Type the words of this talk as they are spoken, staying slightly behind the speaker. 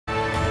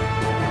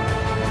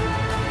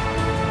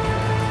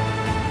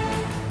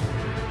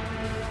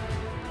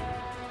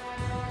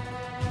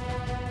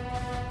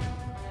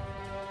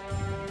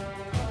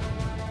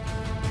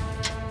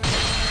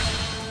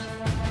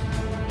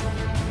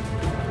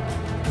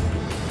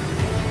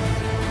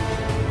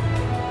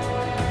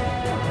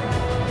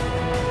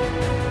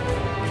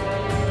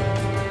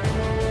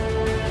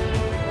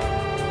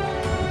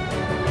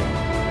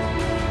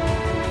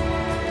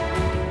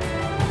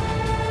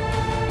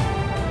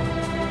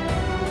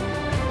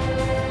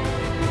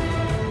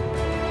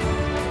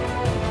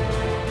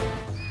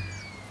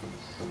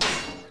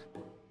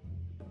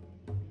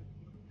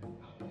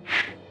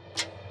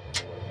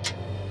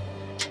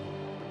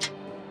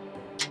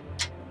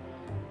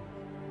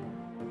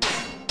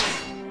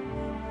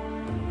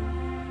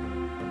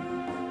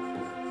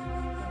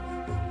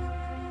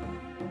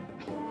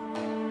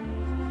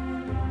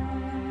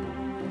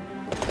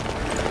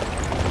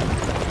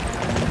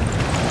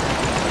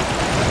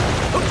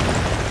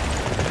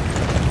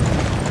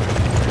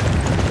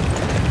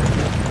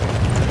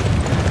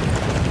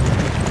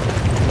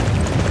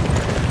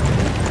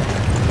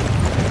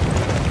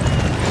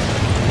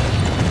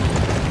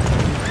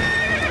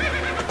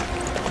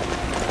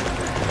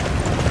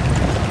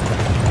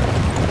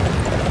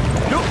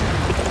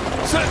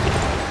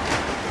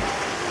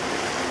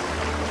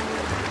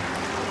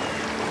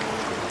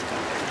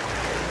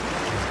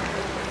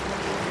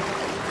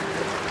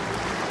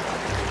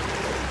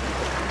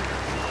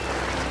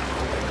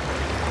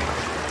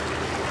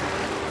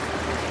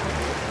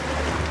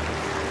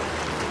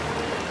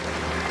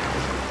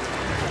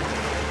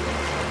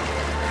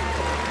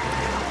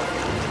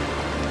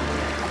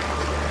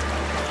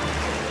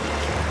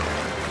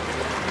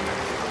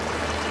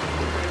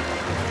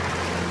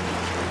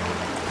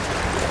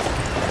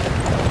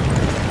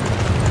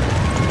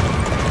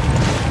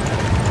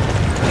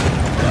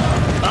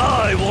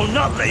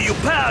Not let you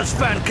pass,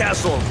 Fan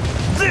Castle!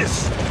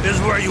 This is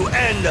where you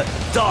end,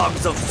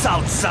 dogs of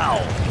South Sao!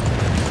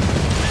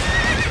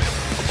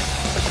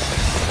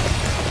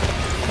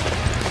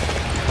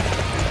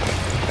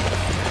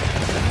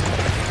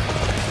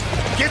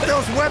 Get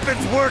those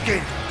weapons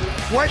working!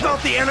 Wipe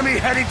out the enemy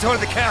heading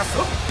toward the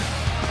castle!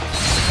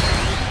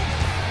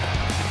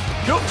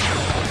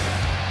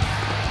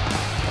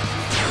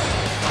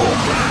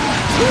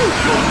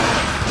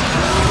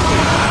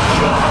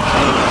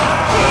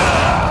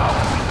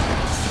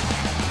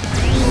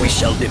 We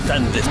shall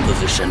defend this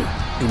position.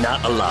 Do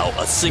not allow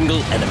a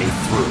single enemy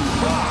through.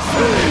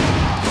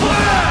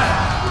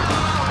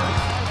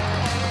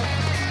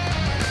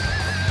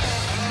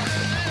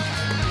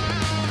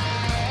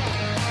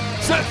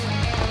 Set!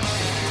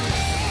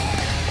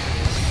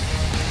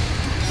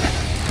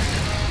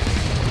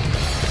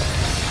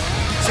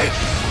 Set!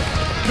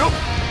 Go!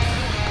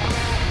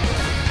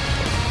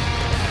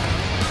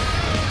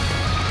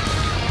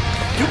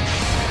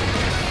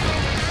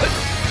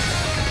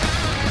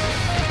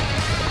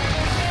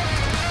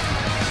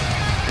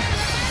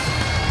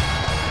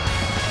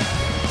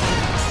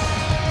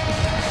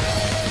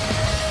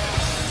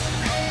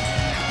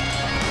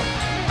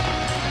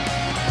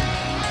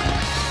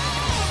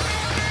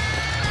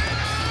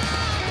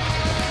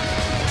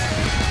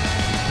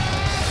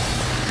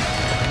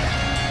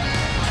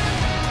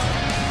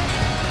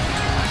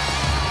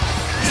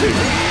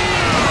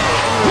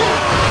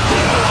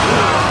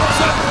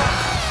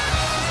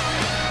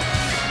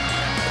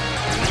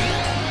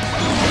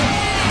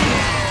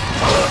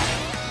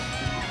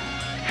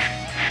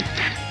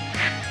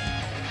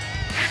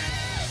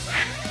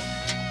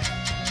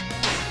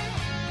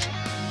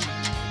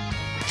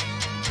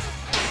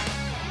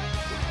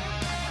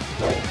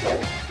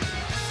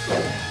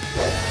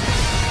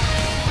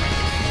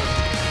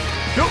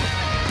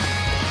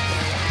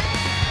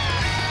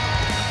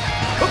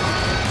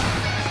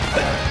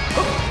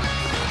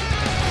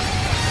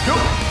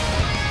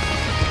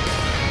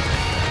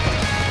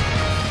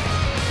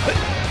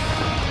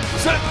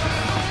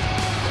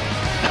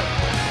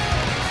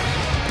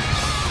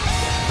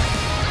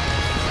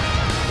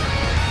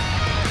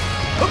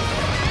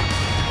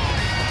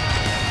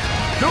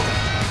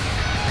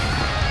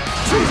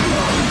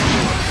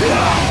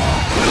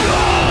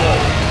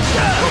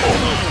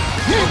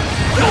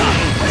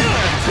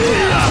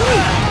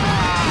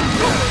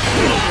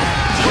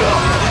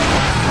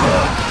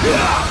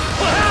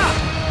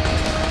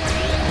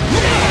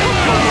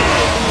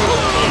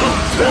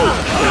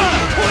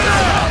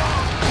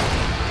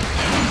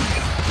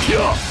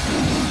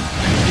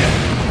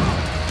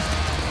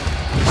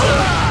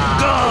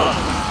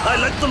 I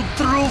let them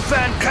through,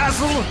 Fan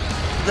Castle?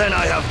 Then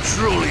I have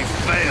truly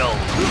failed.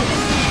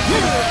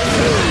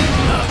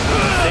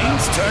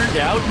 Things turned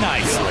out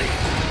nicely.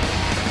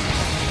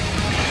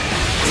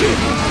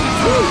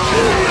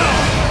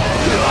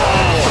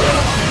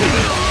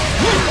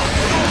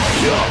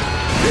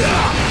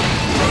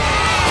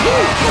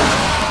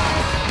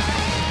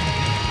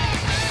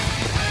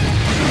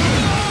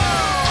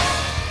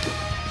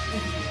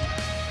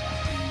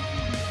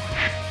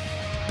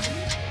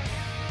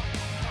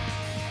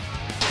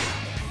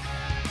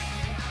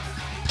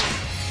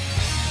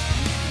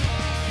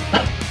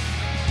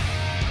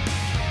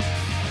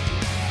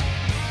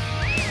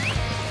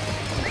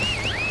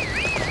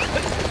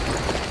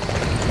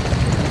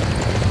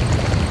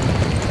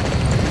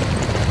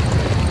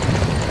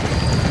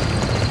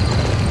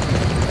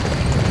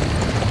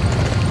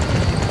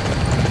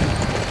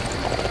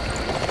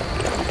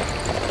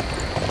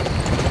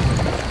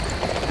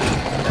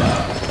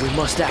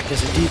 Must act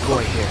as a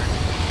decoy here.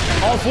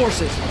 All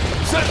forces,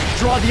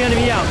 draw the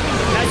enemy out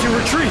as you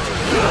retreat.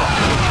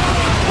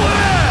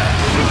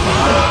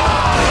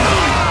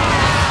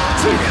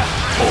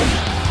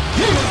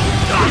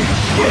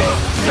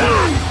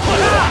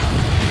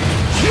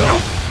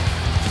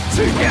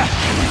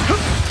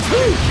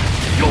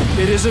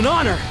 It is an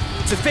honor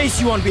to face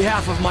you on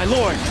behalf of my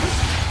lord.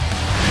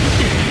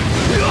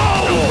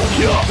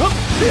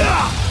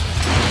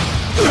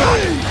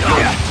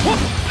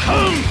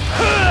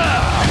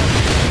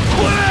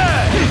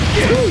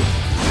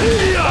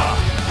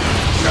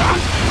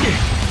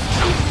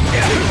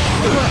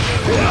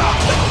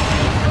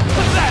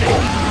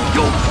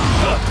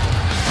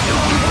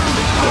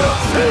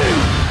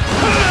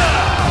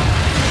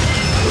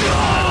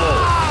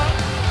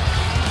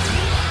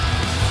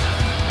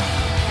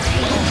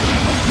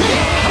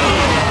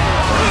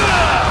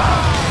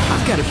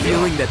 I've got a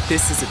feeling that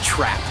this is a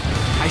trap.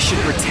 I should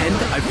pretend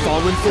I've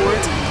fallen for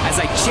it as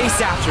I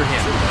chase after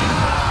him.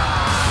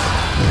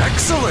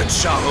 Excellent,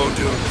 Xiahou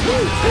Dun.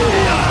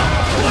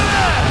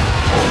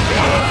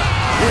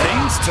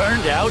 Things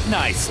turned out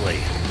nicely.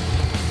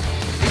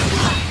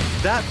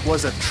 That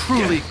was a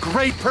truly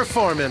great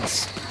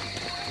performance.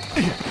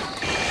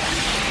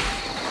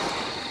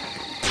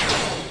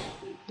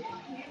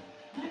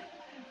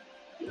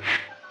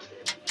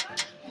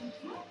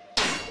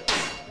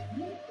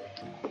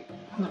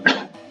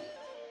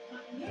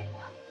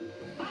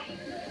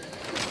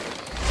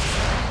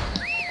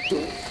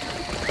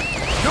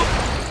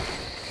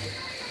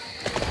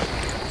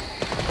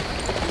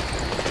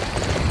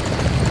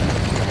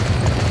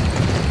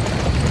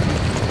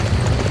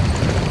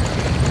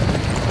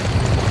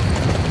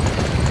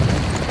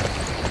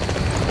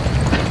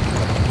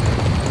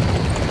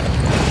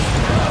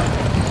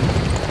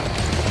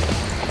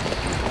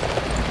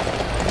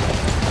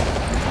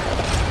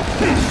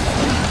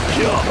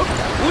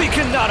 We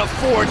cannot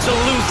afford to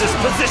lose this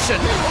position.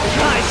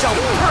 I shall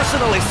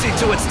personally see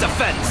to its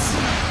defense.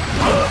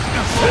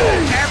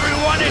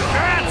 Everyone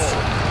advance!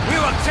 We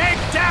will take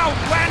down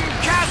Wen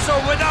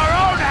Castle with our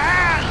own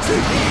hands!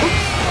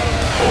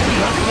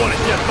 You want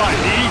to get by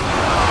me?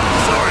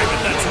 Sorry, but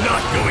that's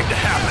not going to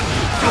happen.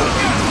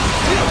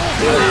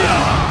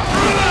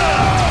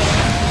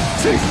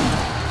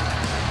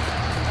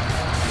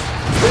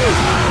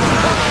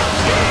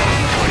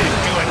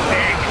 Couldn't do it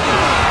big.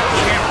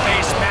 Can't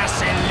face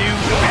Master Liu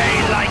Bei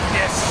like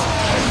this.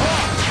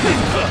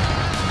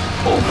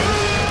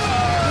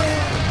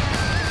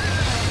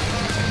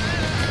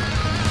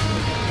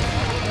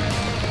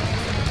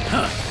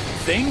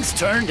 Things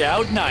turned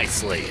out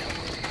nicely.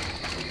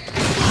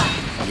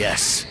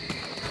 Yes,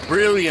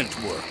 brilliant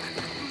work.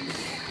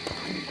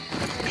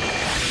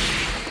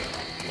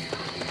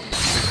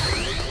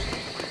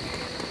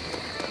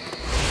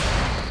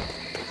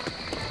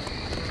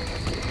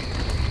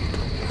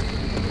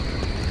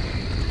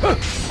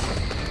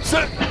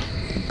 Set.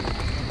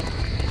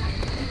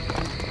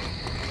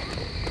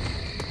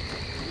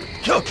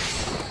 Yo.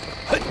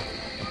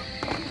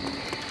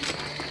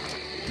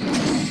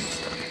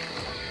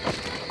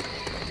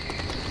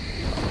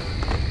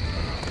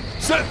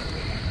 Set.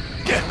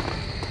 Get.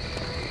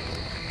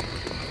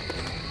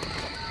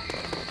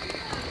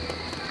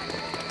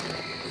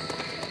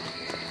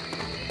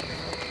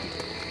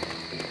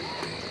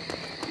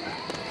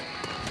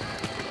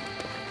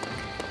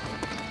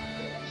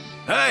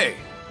 Hey,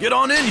 get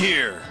on in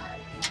here.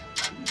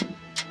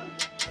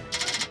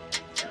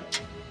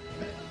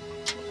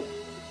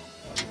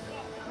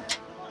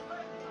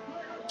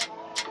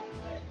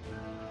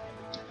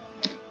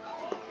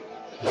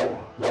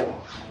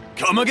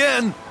 Come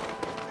again.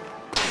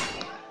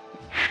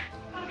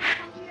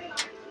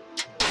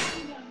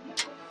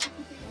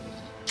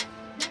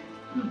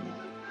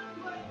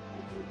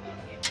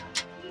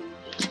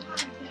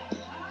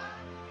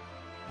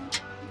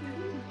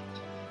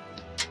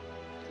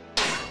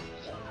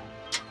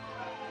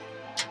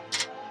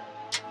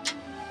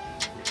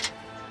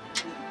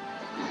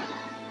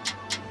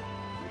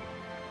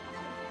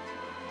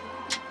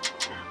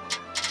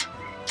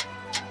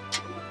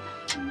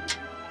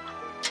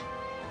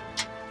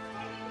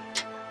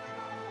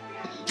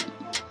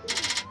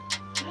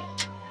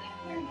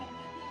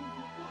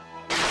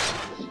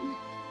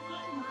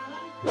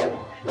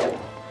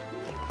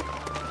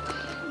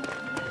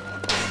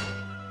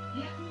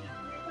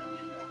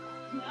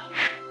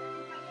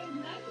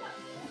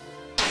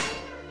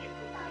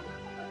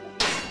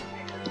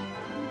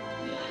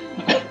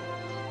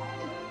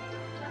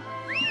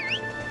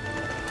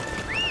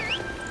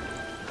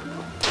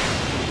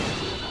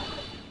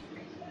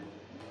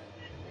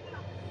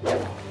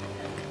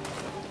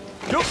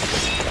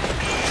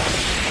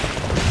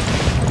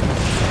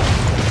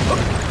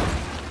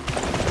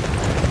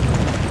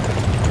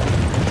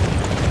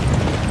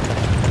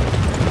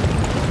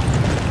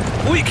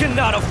 We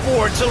cannot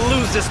afford to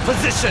lose this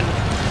position.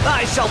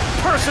 I shall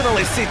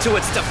personally see to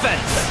its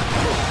defense.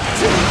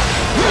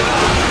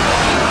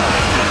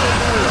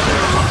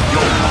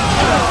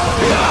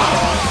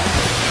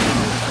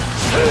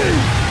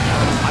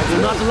 I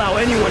will not allow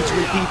anyone to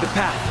impede the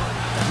path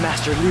of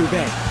Master Liu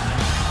Bei.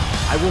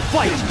 I will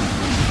fight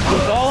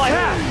with all I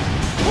have.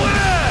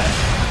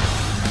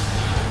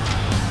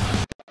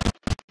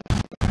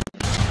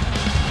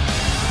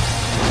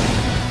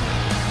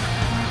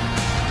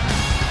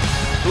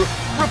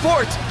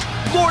 Report!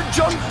 Lord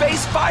Zheng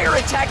Fei's fire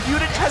attack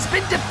unit has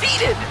been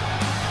defeated!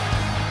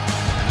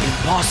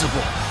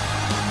 Impossible.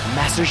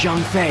 Master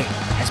Zhang Fei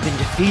has been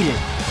defeated.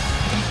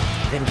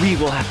 Then we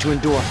will have to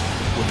endure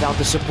without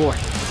the support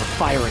of a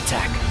fire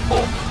attack.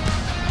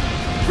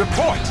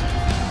 Report!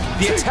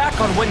 The attack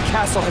on Wen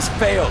Castle has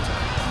failed.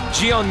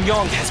 Jian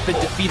Yong has been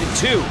defeated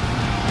too.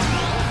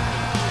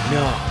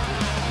 No,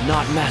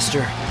 not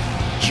Master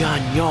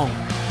Jian Yong.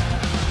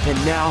 And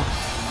now,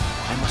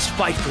 I must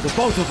fight for the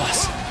both of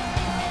us.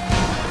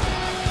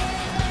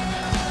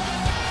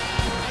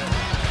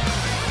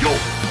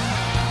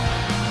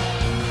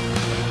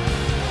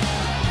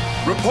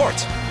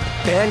 Report!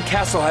 Fan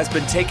Castle has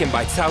been taken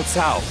by Cao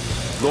Cao.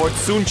 Lord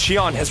Sun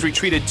Qian has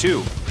retreated too.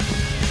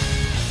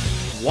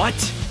 What?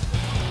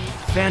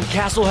 Fan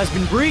Castle has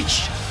been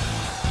breached?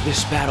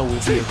 This battle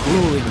will be a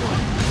grueling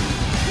one.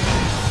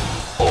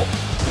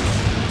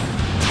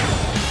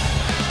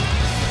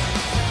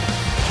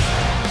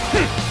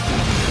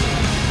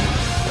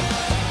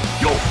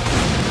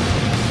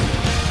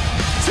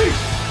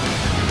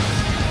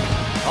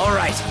 All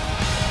right.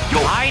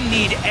 I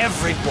need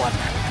everyone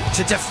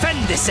to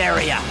defend this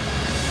area.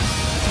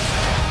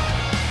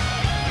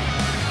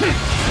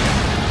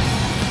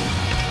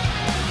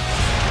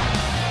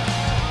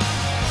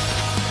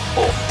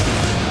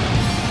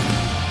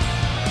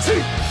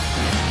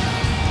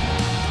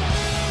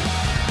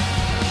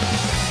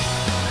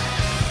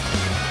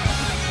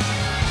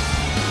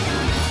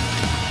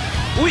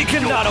 We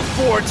cannot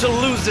afford to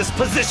lose this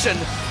position.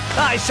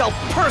 I shall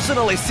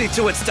personally see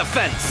to its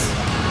defense.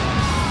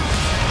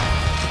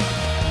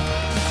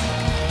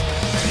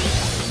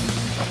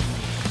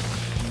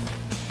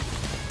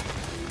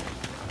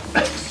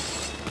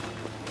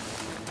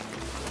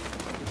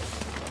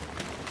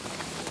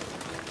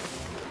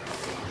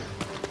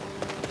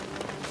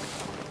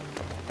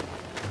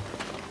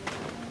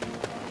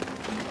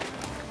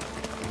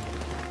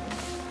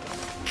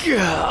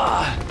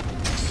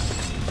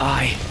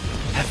 I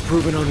have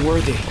proven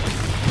unworthy.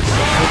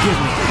 Forgive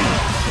me,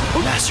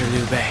 Master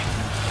Liu Bei.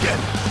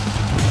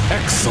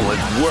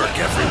 Excellent work,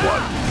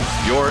 everyone.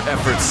 Your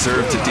efforts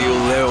serve to deal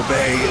Liu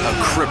Bei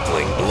a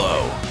crippling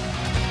blow.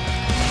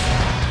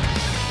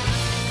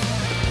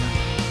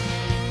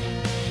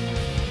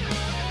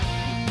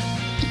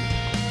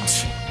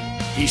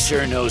 He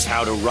sure knows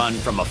how to run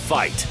from a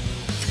fight.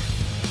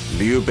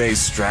 Liu Bei's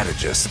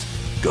strategist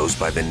goes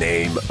by the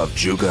name of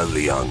Zhuge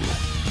Liang.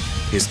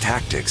 His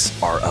tactics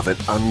are of an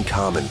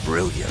uncommon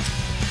brilliance.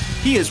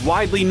 He is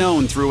widely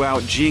known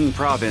throughout Jing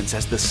province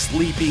as the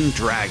Sleeping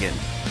Dragon.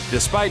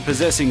 Despite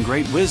possessing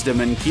great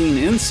wisdom and keen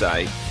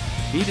insight,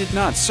 he did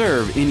not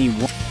serve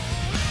anyone.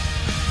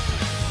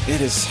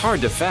 It is hard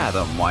to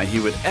fathom why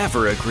he would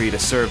ever agree to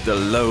serve the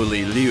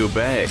lowly Liu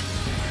Bei.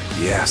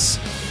 Yes,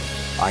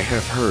 I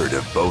have heard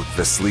of both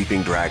the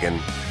Sleeping Dragon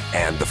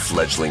and the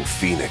fledgling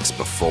Phoenix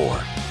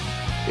before.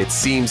 It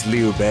seems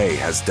Liu Bei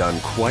has done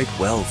quite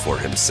well for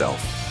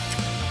himself.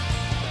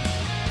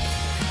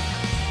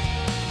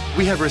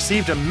 We have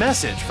received a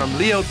message from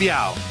Liu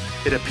Biao.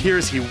 It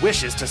appears he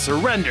wishes to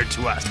surrender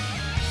to us.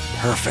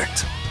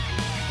 Perfect.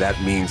 That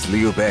means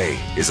Liu Bei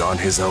is on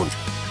his own.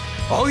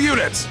 All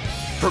units,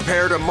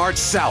 prepare to march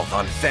south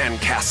on Fan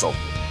Castle.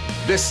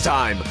 This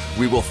time,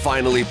 we will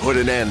finally put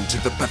an end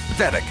to the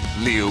pathetic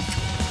Liu.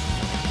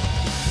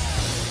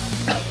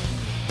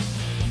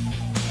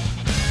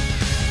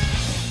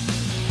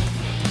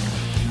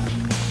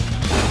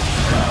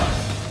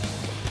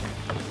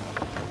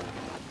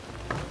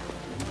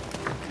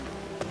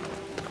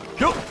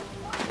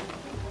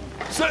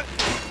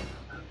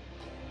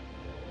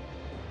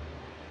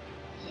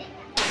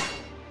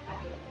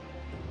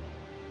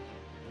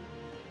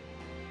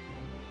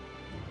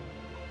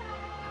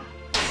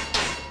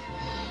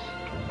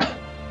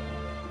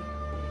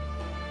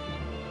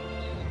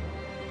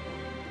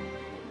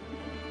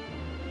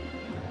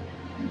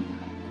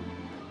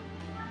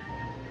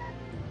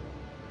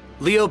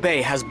 Liu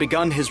Bei has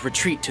begun his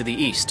retreat to the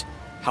east.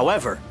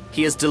 However,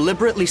 he is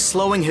deliberately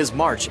slowing his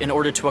march in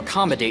order to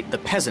accommodate the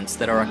peasants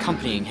that are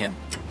accompanying him.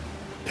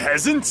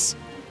 Peasants?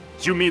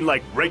 You mean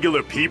like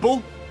regular people?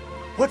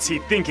 What's he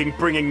thinking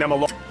bringing them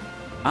along?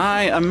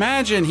 I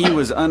imagine he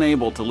was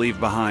unable to leave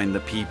behind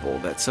the people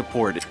that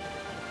supported.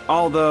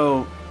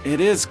 Although,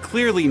 it is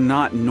clearly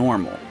not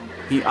normal.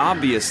 He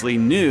obviously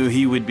knew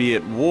he would be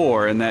at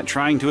war and that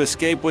trying to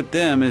escape with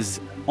them is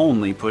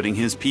only putting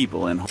his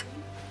people in harm.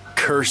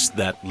 Curse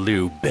that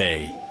Liu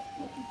Bei,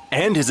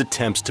 and his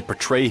attempts to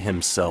portray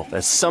himself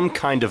as some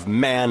kind of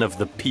man of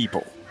the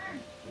people.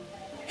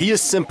 He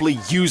is simply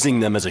using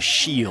them as a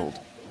shield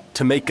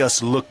to make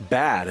us look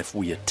bad if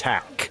we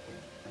attack.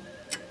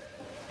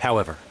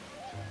 However,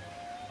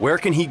 where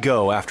can he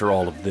go after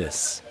all of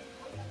this?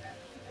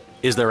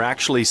 Is there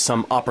actually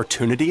some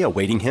opportunity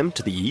awaiting him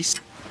to the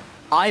east?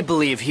 I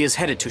believe he is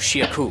headed to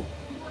Xiahou.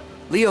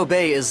 Liu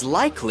Bei is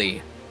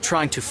likely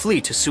trying to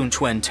flee to Sun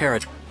Quan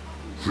territory.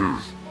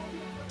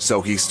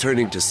 So he's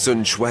turning to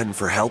Sun Quan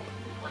for help?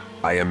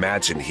 I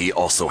imagine he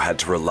also had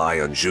to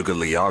rely on Zhuge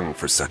Liang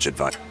for such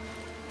advice.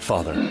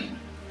 Father,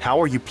 how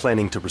are you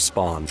planning to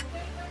respond?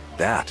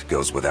 That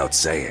goes without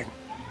saying.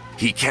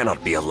 He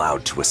cannot be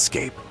allowed to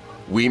escape.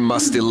 We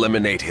must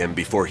eliminate him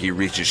before he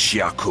reaches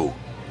Xiahou.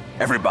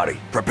 Everybody,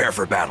 prepare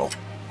for battle.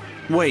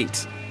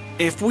 Wait,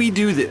 if we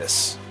do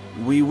this,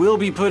 we will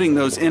be putting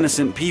those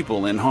innocent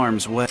people in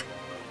harm's way.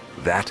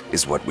 That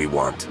is what we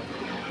want.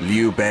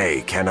 Liu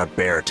Bei cannot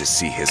bear to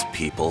see his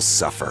people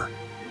suffer.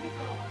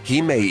 He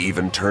may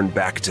even turn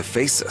back to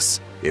face us,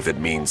 if it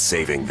means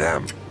saving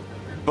them.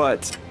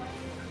 But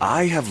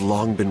I have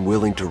long been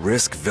willing to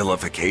risk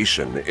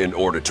vilification in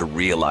order to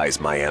realize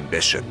my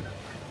ambition.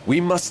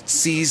 We must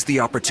seize the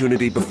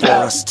opportunity before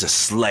us to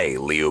slay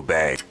Liu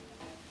Bei.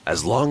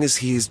 As long as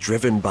he is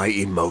driven by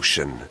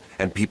emotion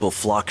and people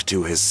flock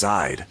to his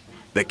side,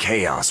 the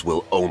chaos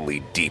will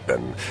only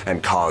deepen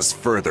and cause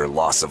further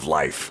loss of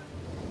life.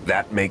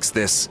 That makes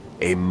this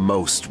a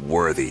most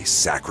worthy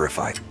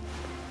sacrifice.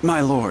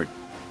 My lord.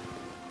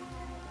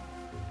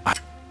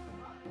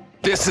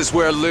 This is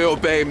where Liu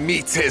Bei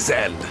meets his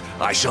end.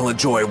 I shall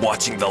enjoy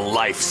watching the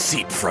life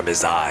seep from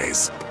his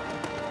eyes.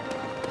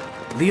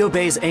 Liu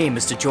Bei's aim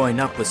is to join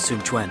up with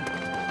Sun Quan.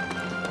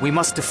 We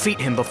must defeat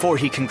him before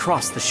he can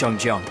cross the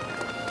Shengjiang.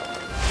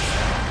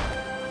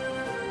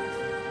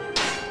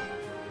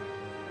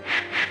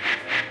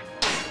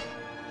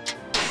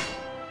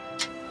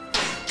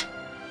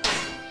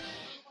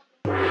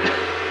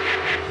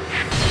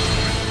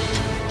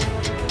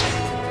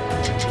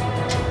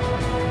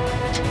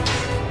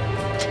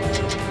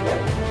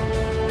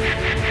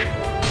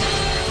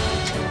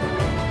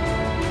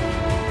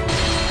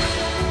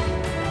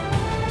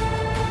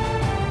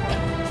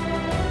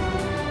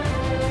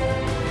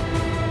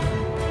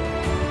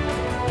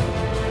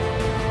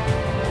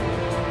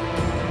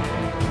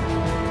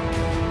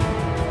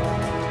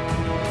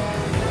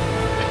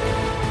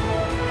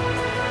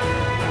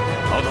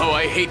 Although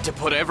I hate to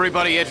put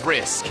everybody at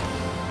risk,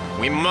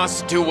 we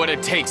must do what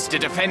it takes to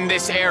defend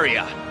this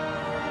area.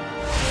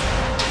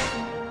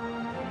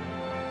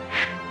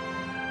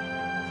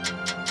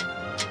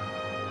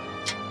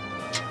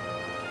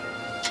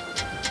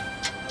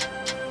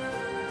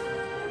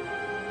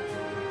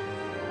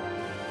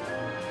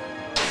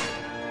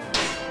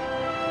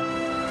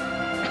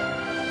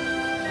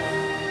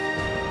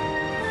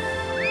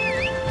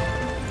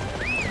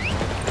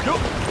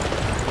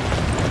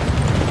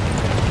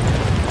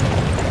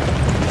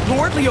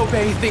 Lord Liu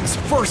Bei thinks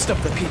first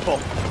of the people.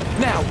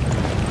 Now,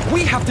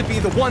 we have to be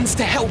the ones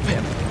to help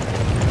him.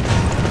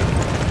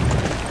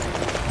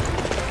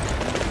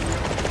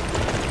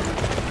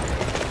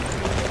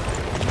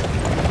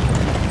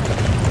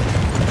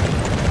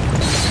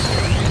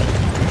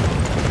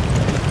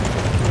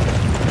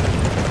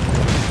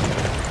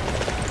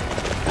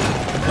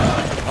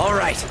 All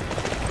right.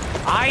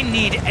 I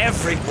need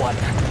everyone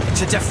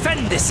to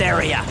defend this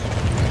area.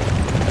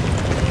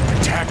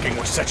 Attacking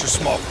with such a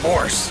small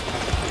force.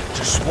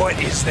 Just what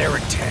is their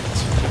intent?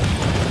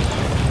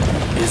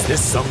 Is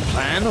this some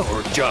plan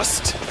or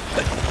just...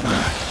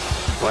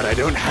 But I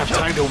don't have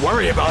time to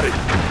worry about it.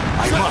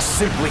 I must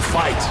simply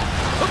fight.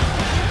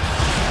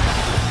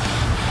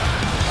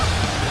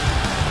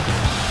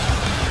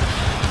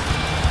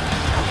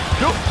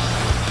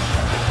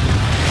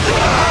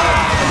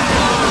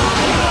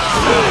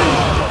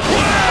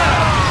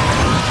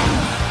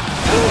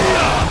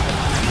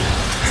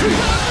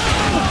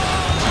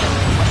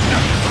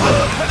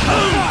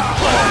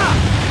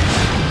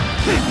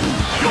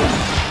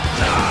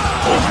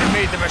 I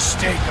made the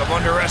mistake of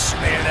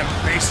underestimating them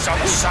based on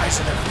the size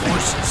of their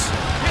forces.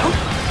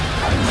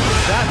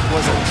 That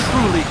was a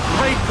truly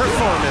great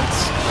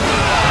performance.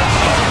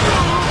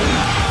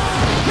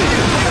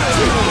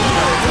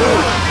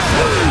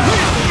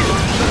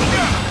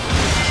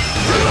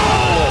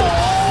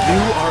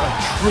 You are a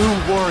true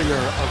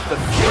warrior of the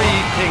three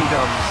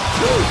kingdoms.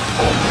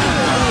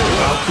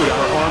 How could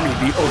our army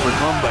be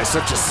overcome by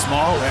such a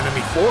small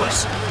enemy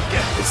force?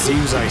 It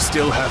seems I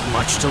still have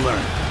much to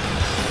learn.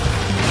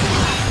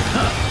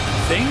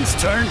 Things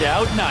turned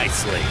out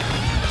nicely.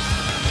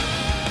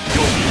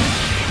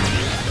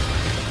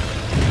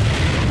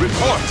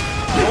 Report!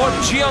 Lord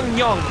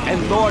Xiangyang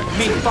and Lord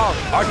Mifang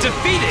are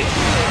defeated!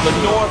 The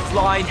North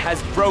Line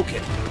has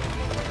broken.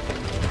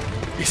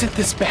 Isn't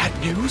this bad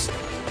news?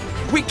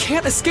 We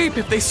can't escape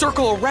if they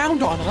circle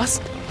around on us.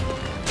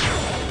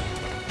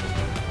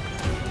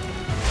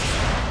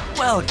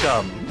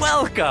 Welcome,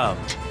 welcome.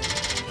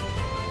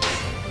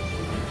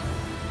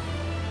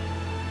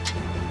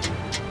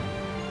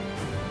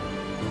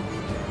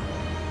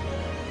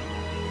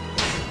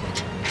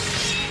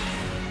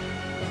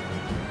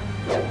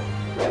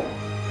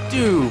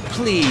 Do,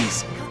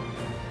 please.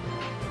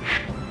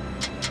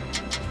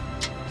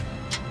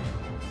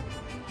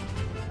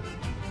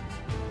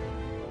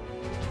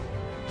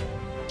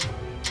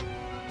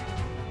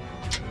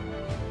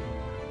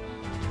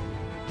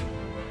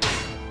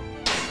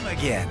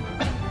 Again.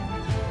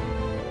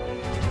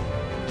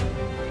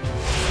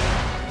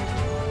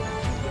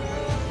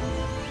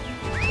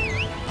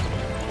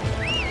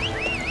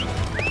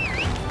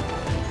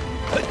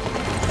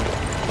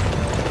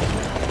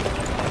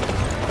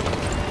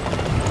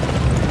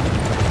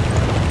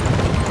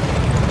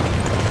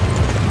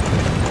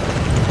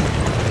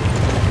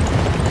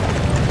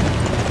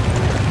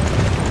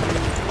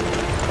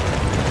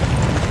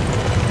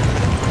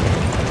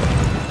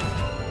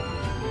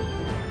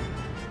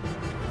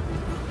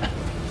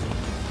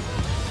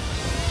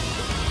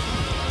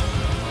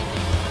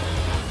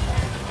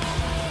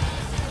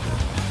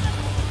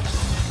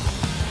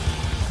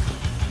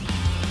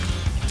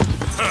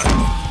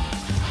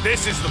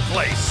 This is the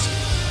place.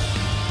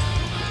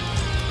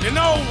 You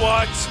know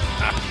what?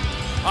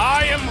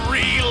 I am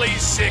really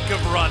sick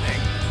of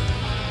running.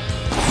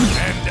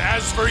 And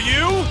as for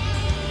you,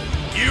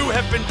 You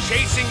have been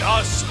chasing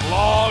us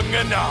long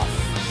enough.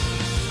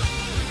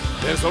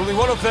 There's only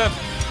one of them.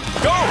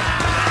 Go!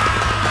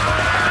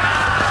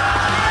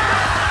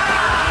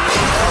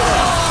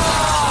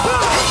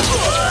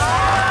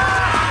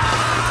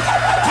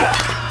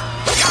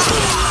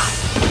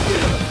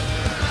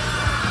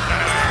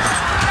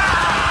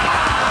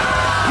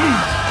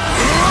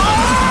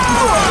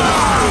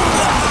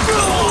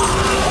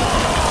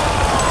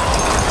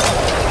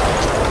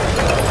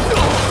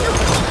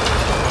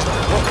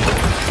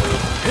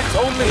 It's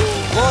only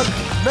one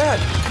man.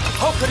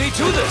 How could he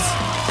do this?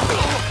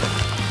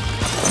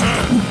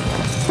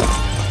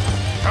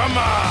 Come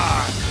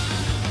on!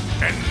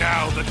 And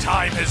now the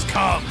time has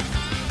come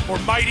for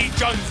mighty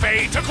Zheng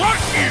Fei to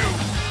crush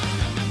you!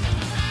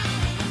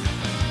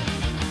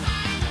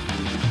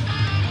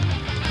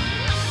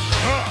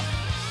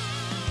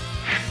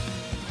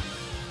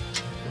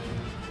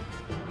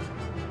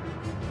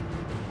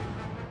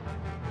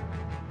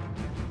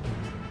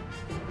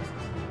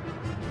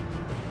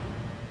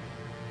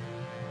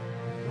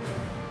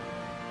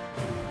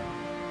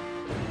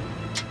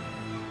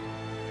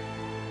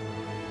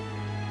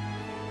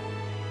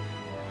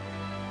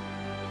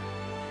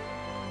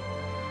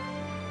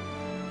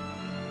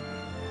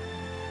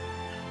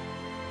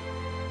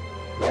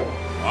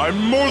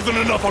 I'm more than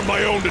enough on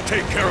my own to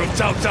take care of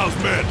Cao Cao's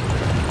men.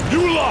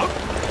 You lot,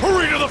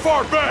 hurry to the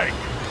far bank!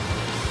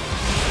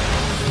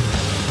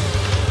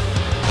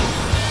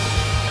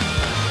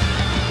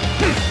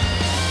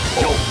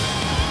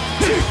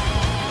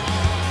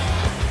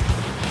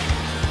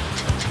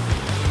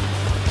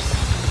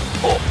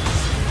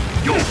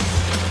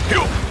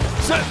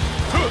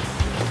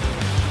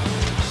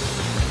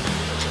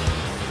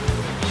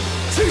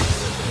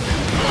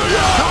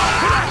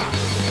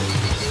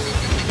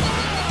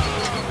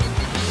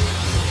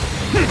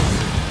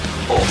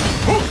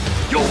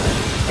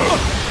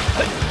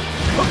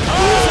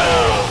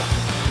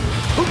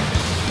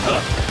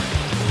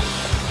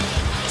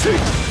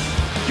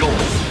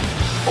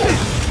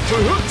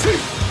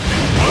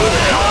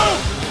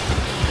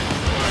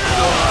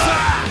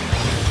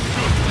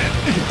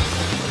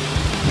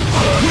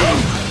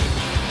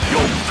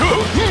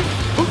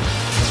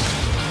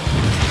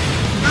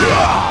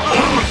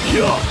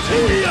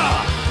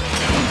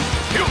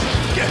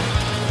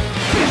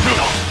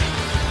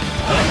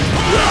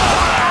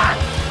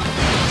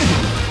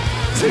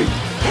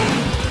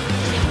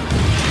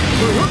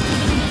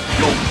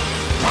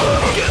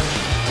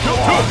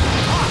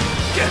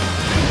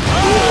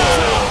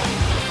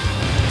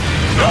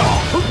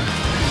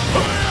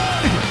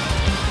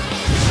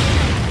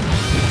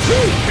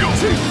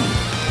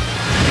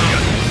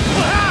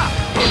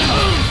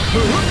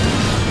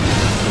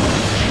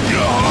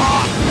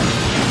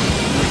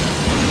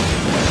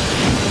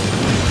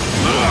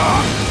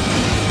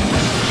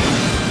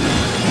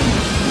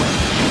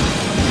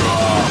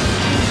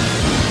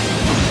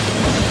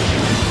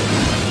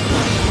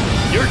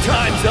 Your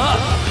time's up!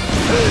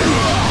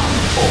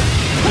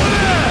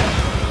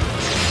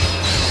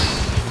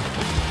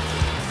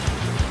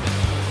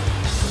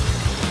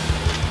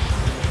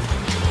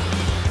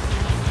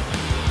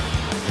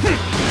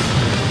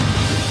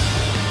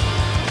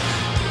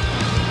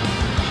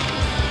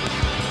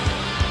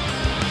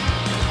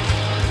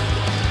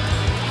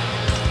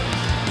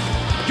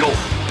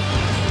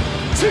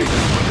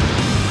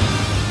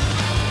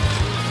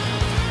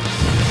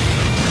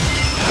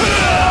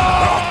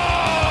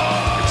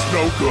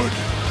 No good.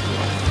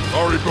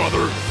 Sorry,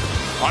 brother.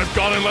 I've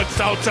gone and let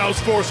Cao Cao's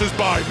forces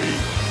by me.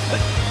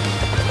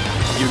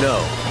 You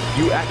know,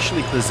 you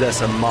actually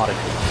possess a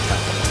modicum of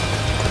talent.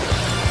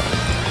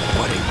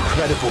 What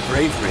incredible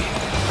bravery.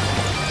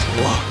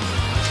 Whoa.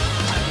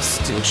 I'm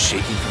still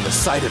shaking from the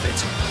sight of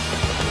it.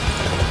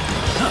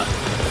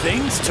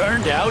 Things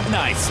turned out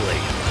nicely.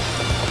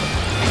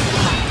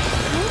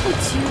 How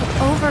did you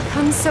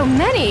overcome so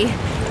many?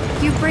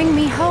 You bring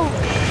me hope.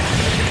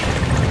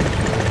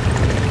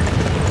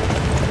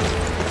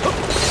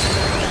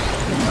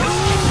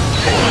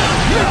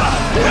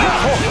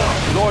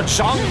 Lord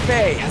Zheng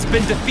Fei has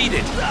been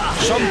defeated.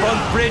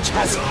 Shengbun Bridge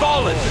has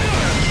fallen.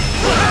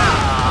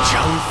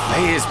 Zheng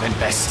Fei has been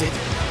bested.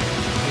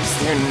 Is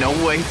there no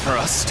way for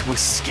us to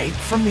escape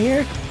from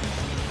here?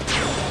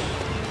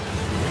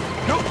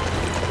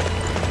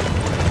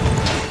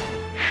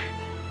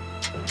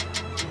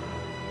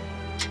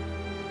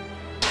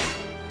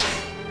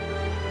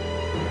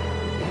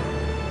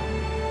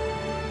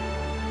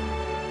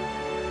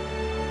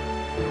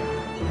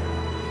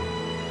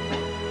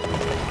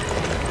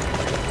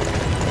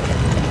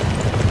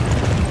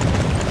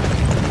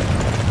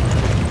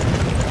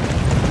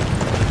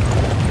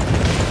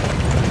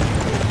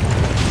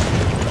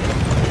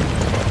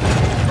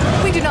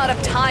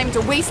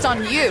 To waste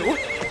on you.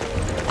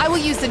 I will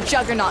use the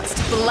juggernauts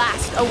to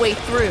blast a way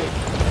through.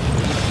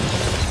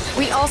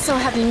 We also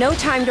have no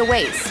time to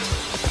waste.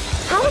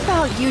 How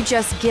about you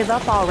just give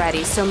up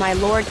already so my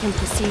lord can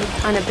proceed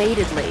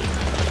unabatedly?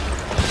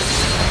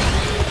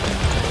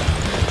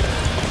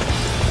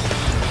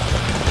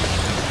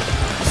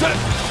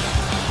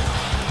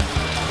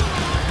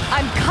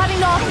 I'm cutting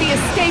cutting off the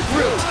escape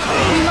route.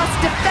 We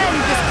must defend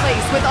this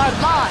place with our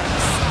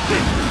lives.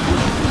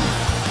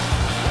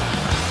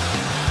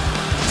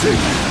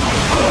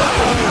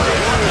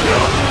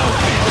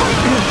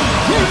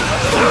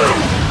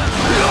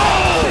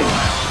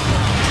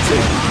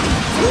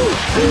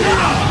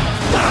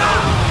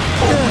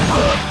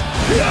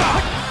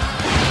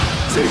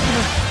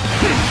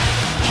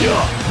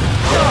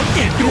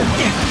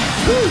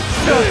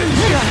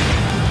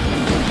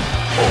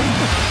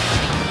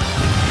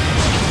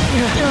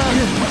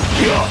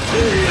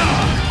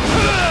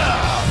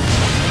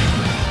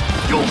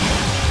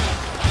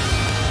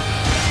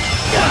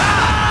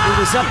 It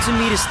was up to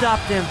me to stop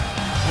them,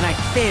 and I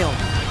failed. I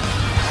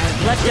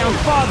have let down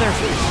Father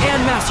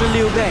and Master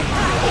Liu Bei.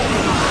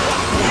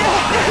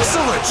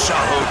 Excellent,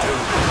 Xiahou Dun.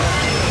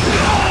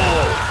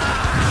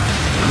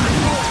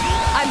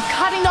 I'm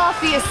cutting off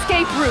the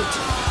escape route.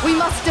 We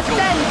must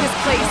defend this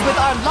place with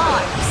our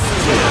lives.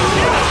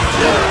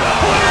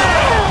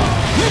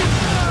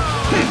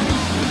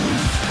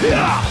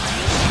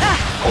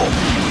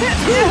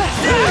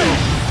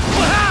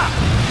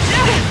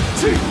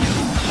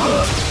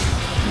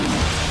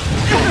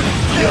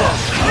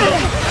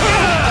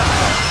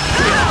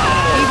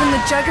 Even the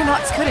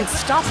Juggernauts couldn't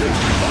stop me.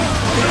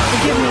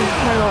 Forgive me,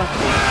 my lord.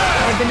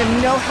 I've been of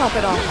no help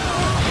at all.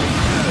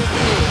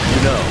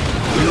 You know,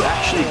 you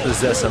actually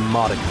possess a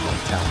modicum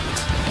of talent.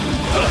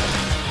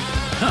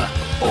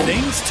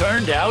 Things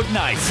turned out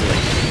nicely.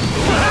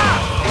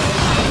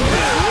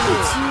 How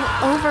did you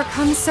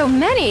overcome so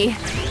many?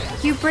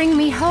 You bring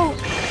me hope.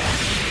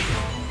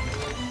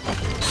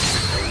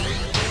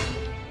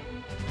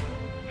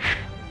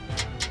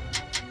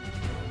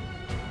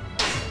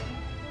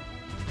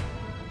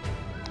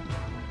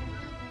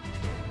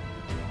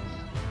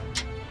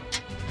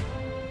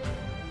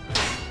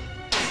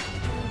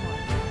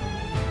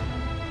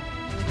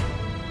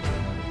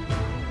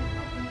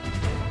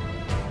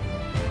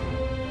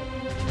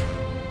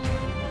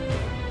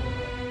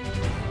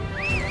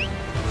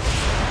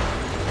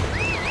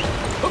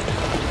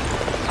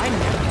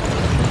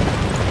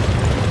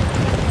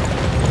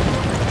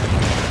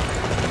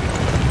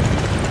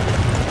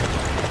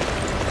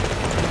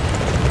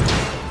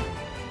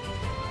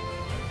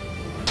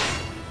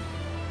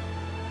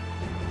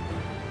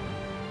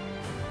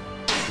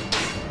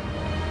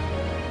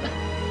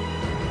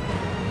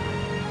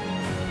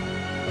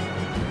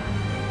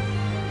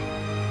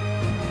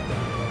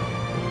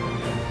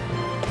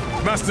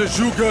 Master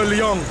Zhuge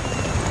Liang,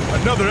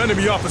 another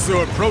enemy officer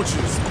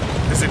approaches.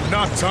 Is it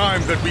not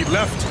time that we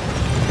left?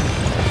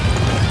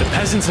 The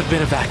peasants have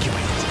been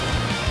evacuated,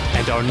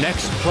 and our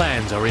next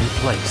plans are in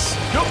place.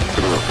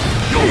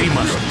 We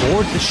must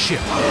board the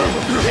ship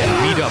and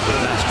meet up with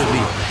Master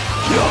Liu.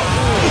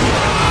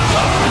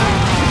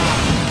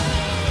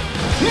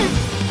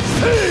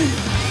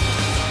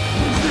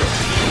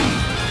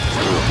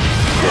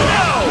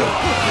 Now,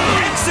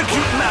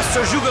 execute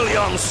Master Zhuge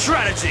Liang's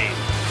strategy!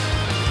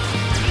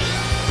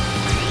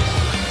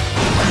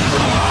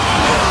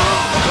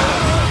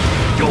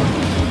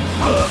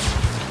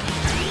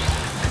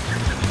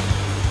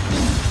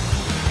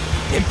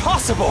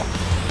 Impossible!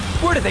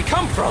 Where did they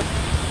come from?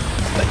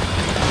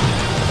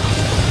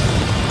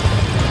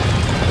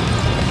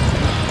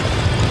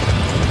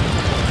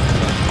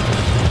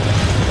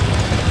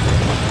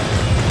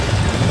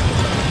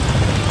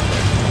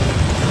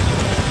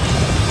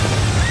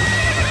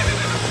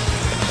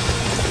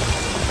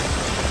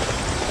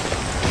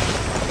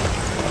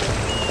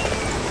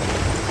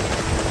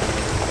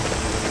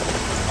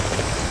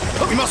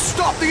 We must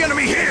stop the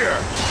enemy here!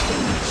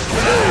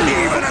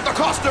 Even at the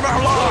cost of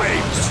our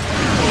lives!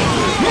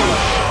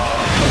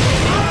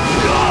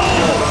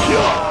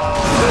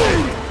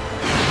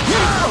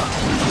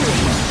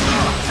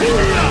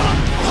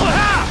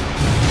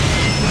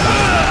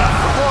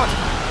 Report!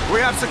 We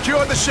have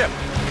secured the ship.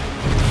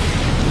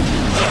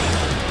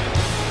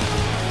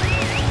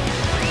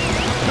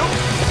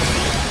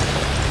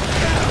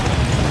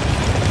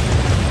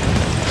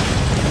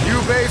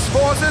 Liu Bei's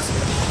forces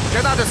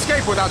cannot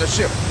escape without a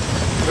ship.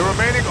 The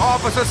remaining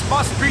officers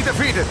must be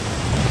defeated.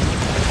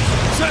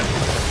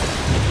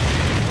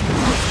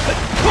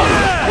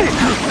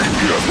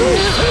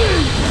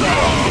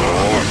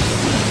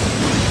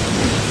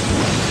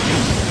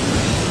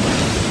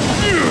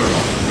 You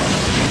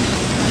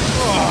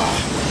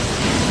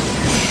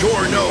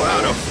sure know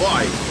how to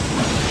fight.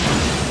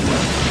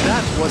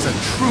 That was a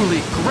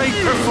truly great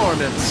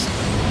performance.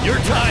 Your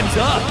time's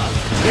up.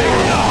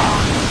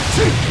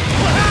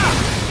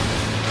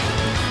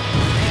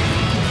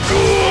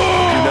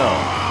 You know,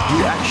 you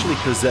actually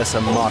possess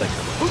a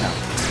modicum of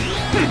talent.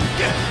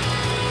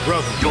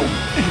 Brother,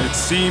 it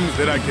seems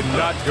that I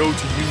cannot go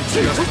to you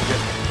just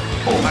yet.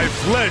 I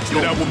pledge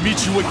that I will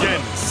meet you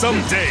again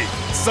someday,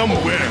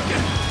 somewhere.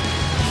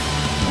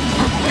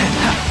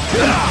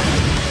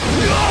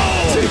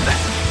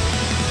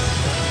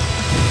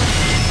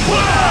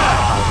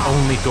 Our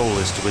only goal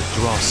is to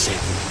withdraw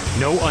safely.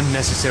 No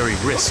unnecessary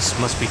risks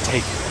must be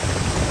taken.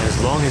 As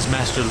long as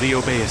Master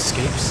Liu Bei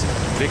escapes,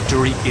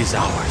 victory is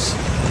ours.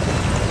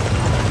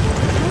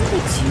 How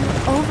did You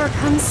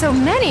overcome so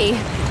many.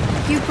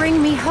 You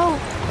bring me hope.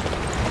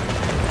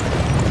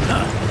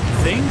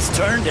 Things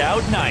turned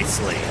out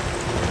nicely.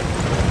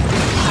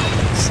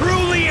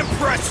 Truly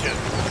impressive!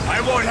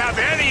 I won't have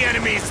any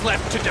enemies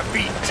left to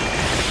defeat!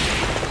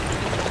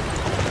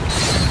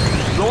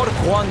 Lord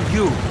Guan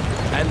Yu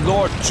and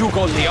Lord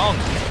Zhuge Liang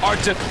are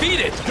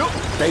defeated!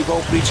 They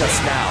won't reach us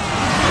now.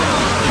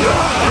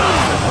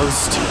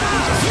 Those two to be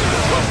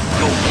defeated.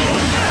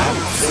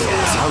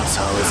 Cao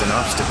Cao is an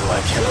obstacle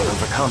I cannot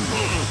overcome.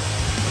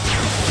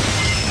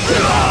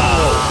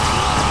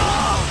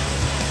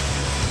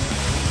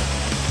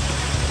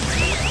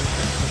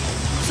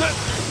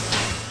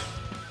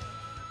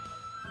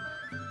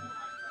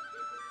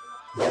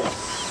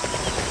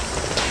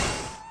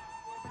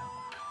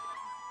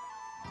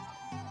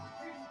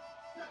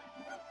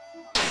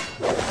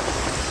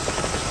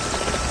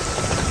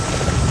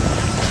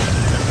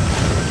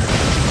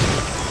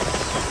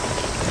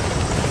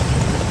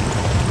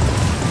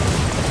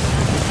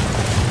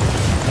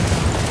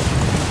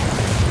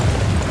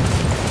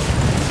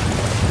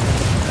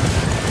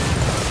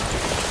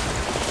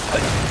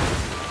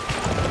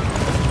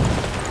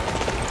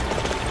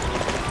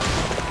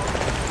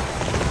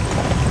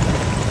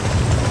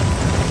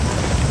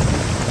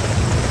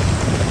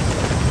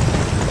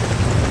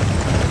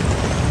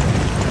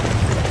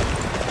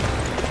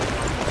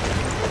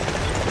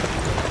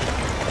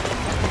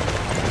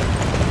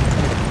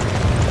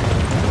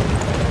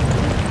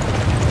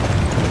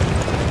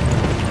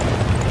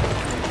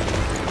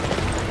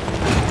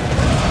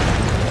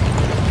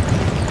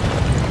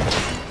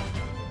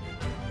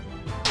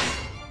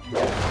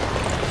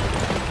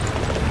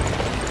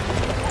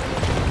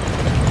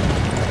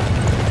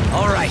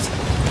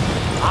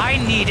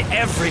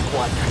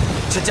 Everyone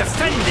to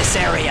defend this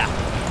area.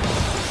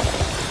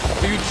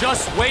 You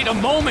just wait a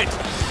moment.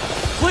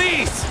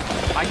 Please!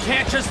 I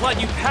can't just let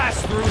you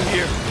pass through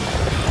here.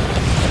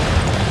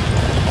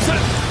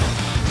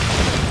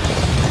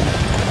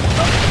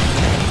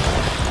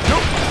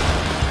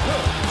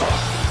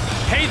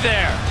 Hey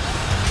there!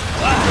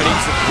 Ready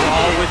to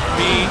brawl with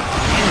me?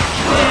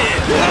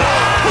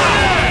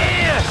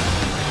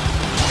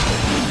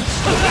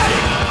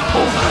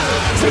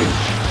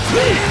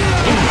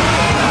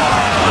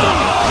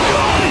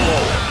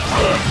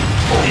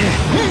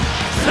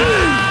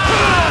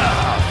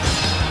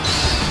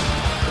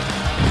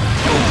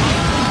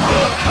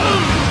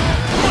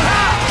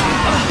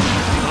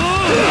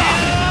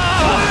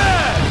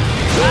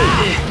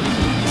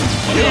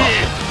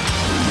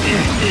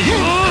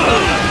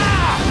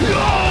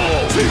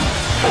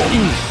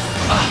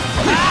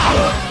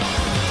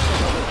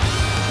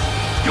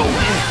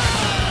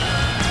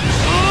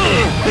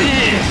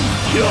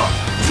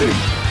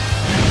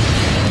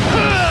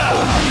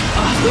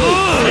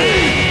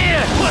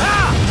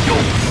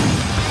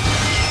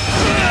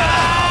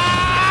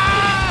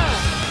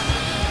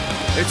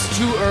 It's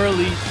too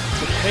early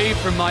to pay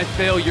for my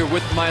failure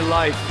with my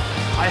life.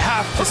 I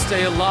have to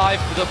stay alive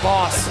for the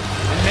boss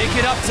and make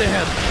it up to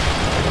him.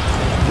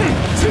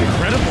 It's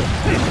incredible.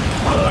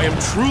 I am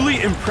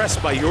truly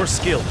impressed by your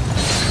skill.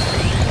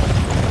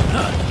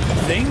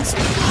 Things?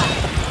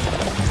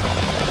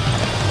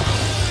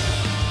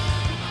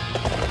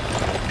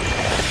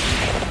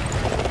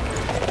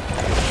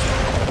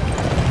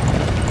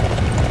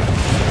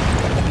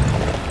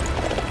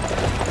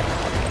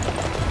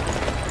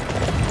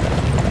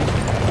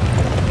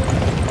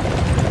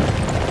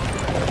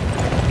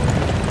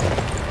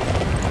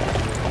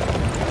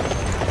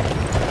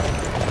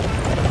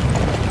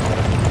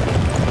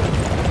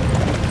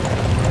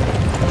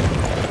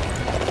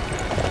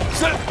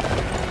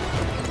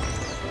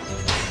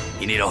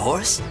 You need a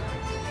horse?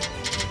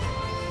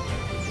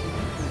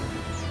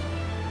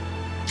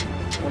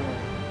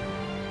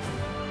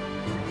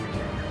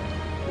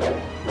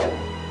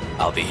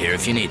 I'll be here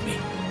if you need me.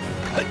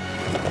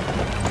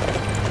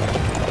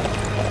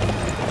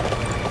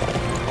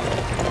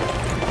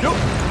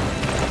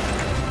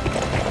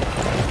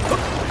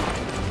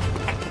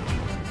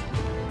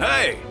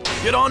 Hey,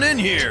 get on in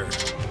here.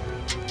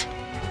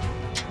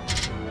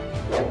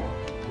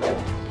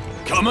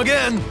 Come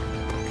again.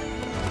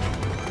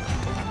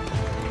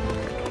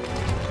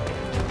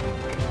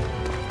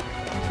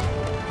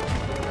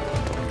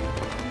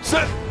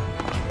 Set.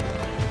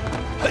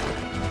 Hey.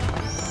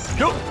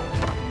 Go.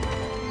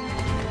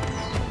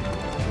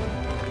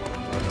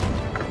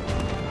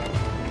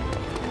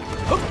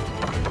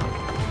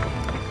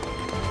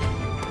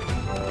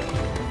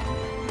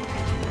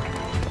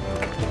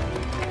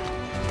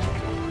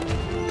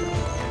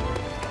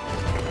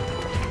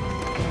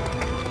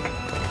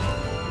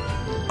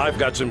 I've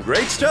got some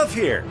great stuff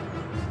here.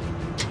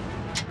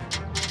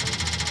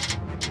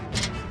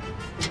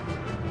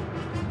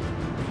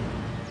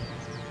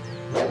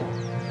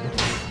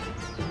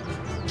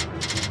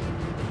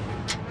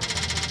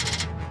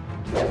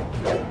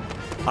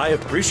 I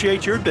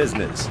appreciate your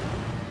business.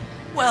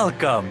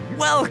 Welcome,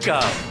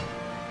 welcome.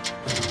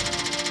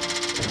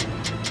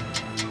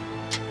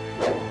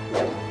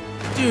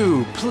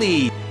 Do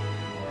please.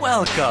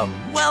 Welcome,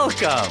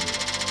 welcome.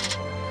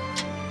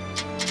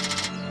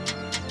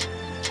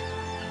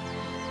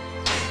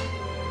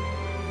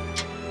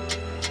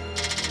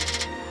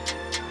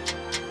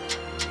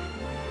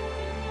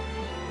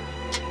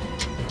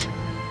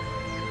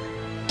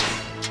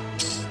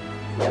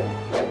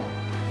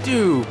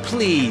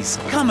 Please,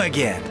 come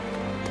again.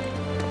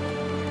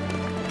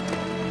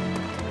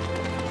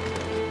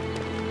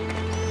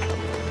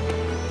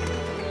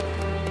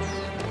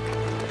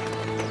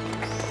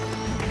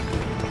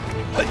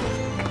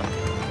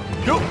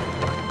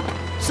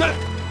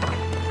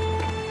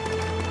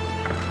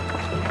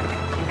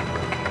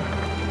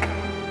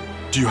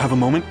 Do you have a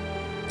moment?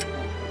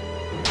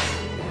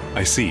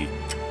 I see.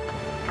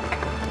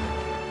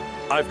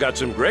 I've got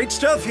some great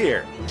stuff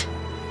here.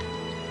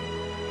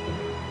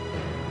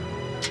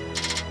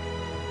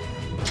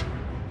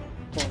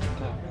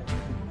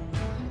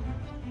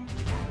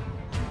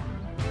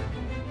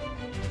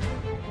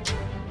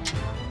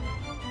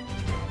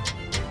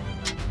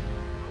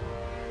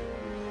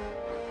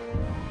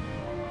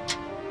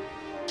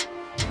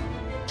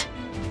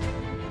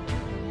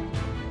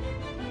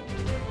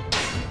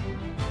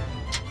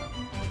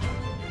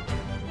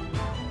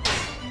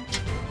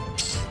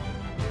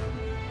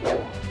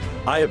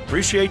 I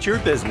appreciate your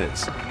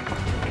business.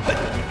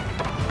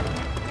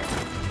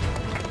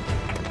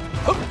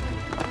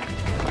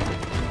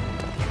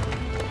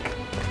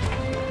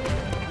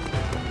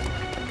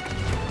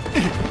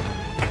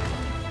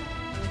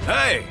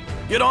 Hey,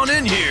 get on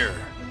in here.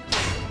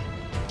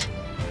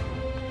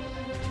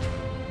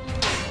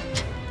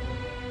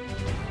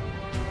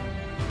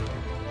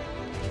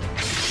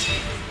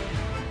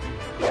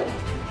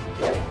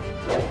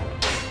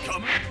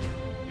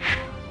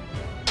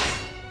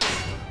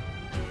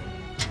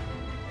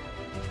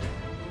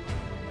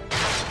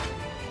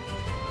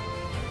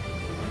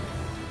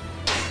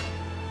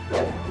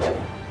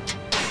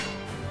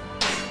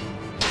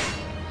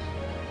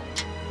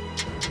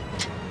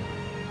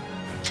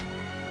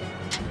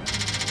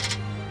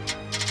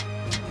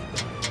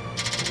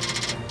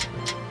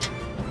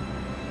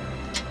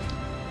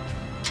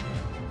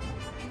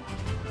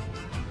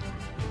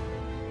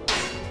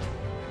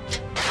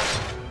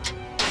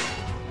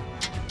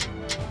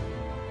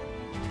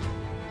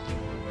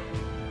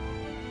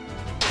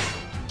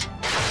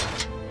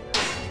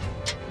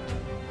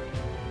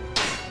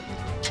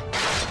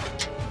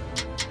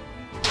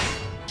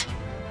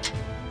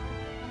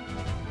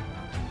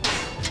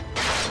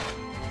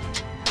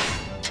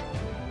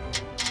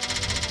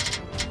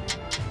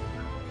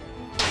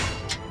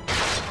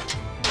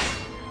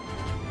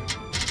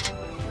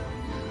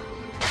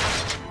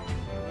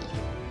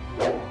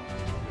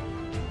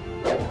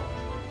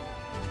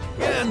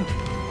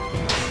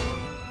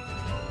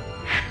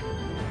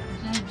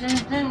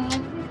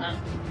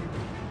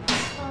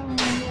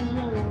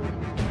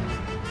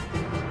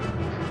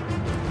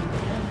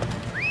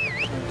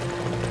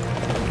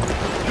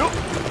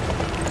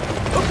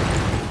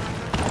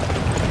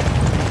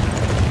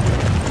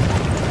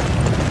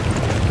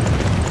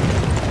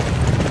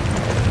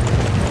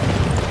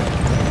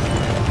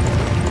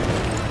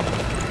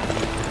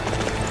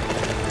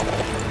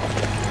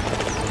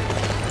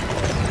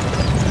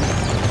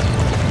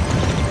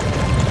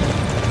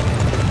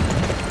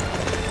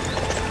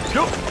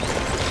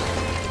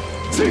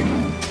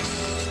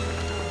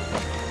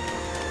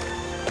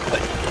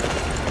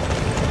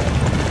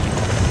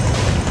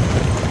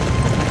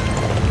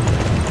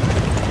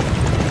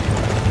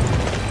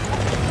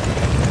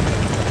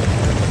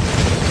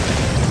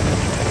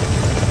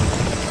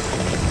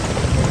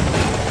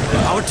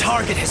 Our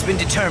target has been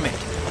determined.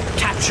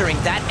 Capturing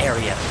that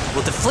area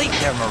will deflate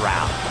their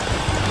morale.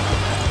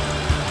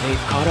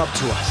 They've caught up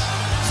to us.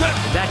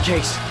 In that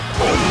case,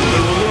 they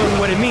will learn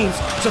what it means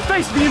to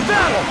face me in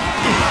battle!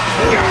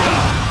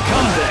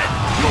 Come then.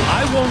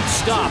 I won't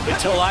stop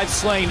until I've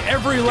slain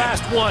every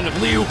last one of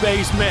Liu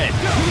Bei's men.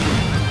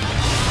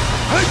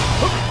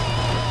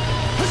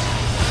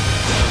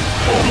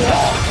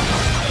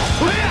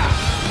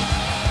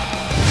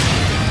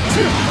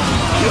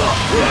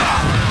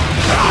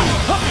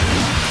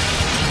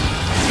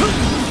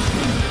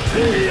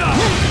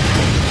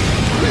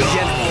 The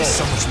enemy is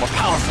so much more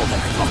powerful than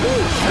I thought.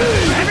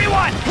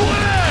 Everyone!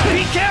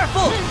 Be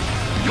careful!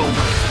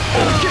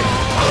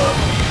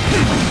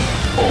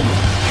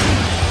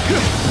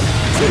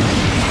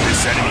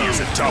 This enemy is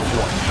a tough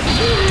one.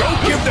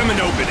 Don't give them an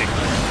opening.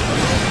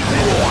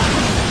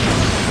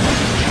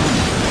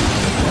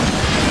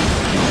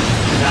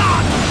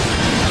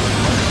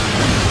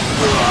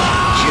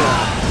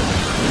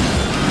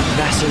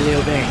 Master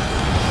Liu Bei,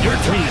 your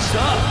turn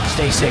up.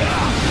 Stay safe.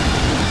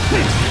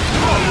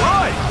 All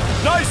right!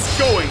 Nice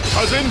going,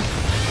 cousin!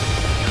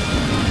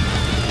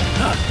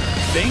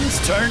 Things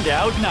turned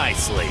out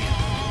nicely.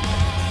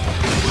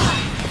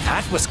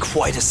 That was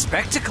quite a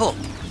spectacle.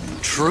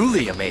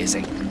 Truly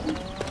amazing.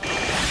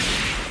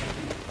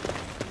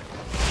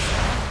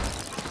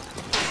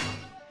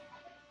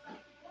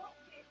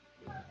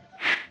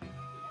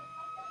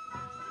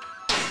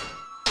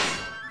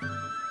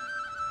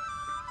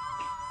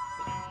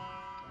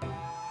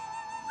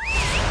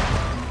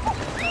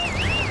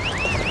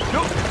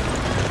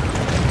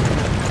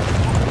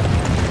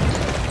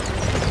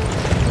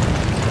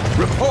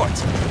 Report!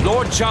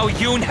 Lord Xiahou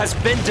Dun has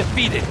been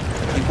defeated.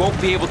 He won't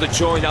be able to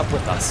join up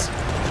with us.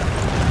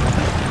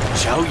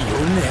 Xiahou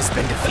Dun has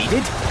been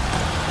defeated?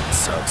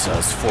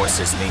 Cao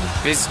forces mean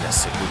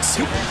business, it would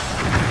seem.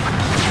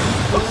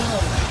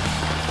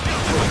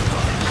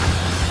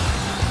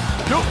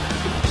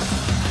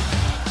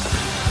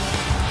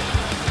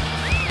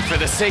 For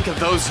the sake of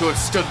those who have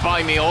stood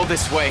by me all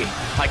this way,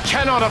 I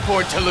cannot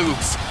afford to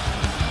lose.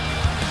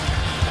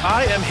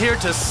 I am here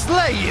to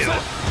slay you!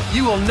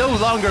 You will no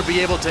longer be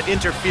able to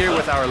interfere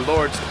with our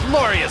Lord's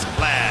glorious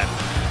plan!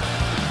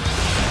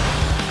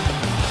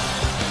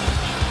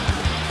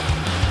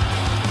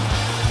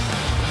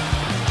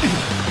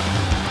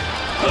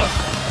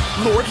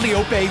 Lord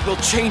Liu Bei will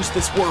change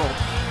this world.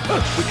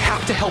 We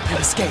have to help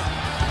him escape.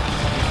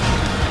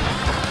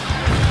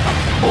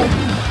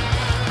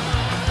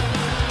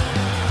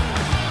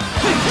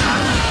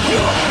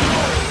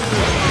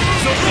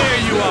 So there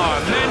you are,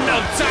 men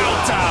of Cao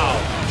Cao!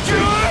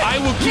 I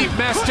will keep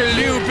Master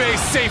Liu Bei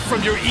safe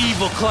from your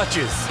evil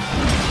clutches.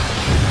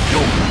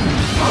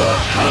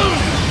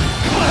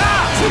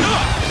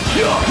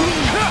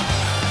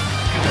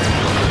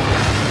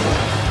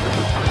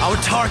 Our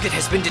target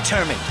has been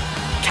determined.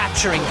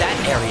 Capturing that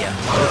area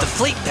will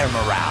deflate their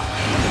morale.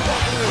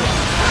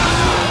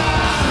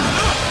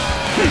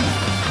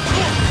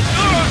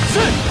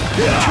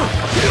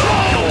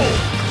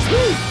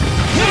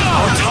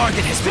 Our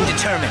target has been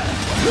determined.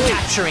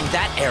 Capturing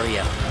that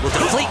area will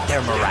deflate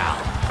their morale.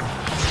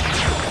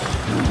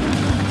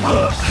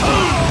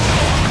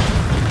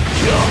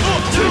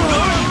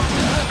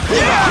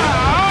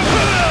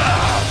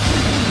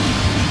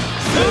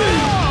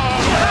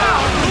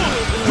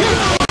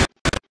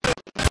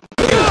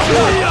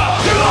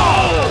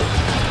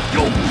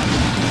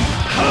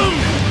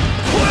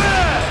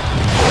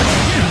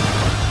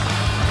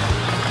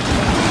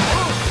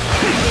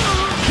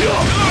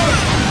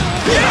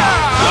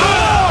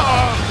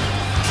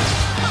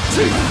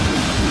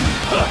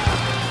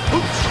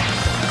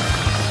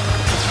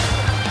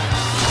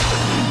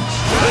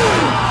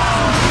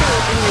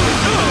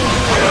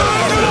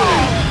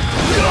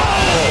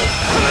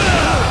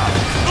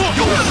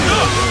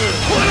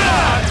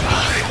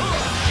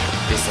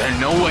 Is there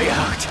no way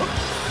out?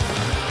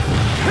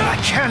 I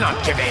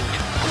cannot give in.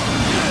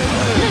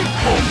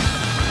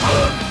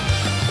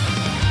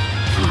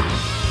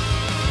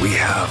 We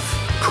have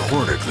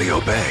cornered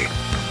Liu Bei,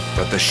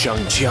 but the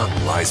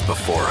Shangjiang lies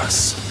before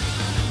us.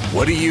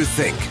 What do you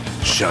think,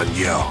 Shen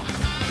Yu?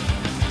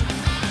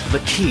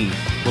 The key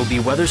will be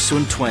whether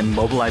Sun Quan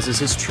mobilizes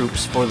his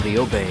troops for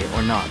Liu Bei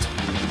or not.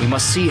 We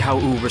must see how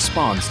Wu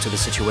responds to the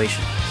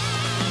situation.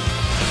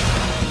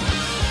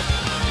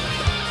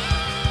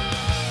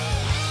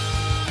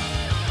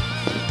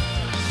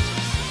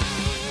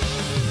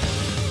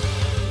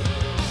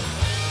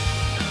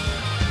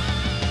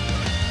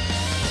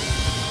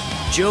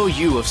 Zhou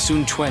Yu of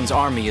Sun Quan's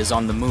army is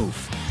on the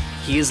move.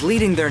 He is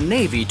leading their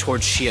navy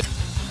towards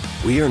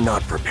Xiahou. We are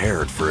not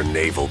prepared for a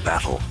naval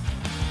battle.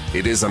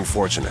 It is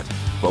unfortunate,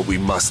 but we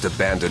must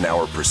abandon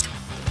our pursuit.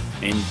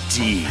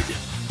 Indeed.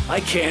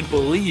 I can't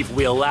believe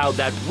we allowed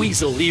that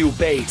weasel Liu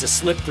Bei to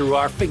slip through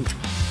our fingers.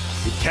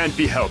 It can't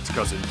be helped,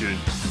 Cousin Dun.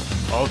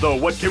 Although,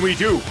 what can we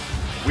do?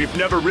 We've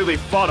never really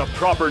fought a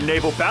proper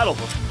naval battle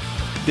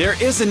before.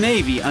 There is a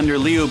navy under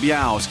Liu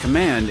Biao's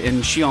command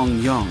in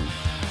Xiangyang.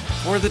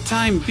 For the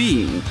time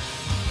being,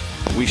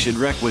 we should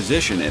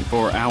requisition it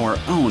for our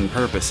own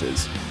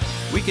purposes.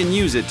 We can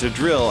use it to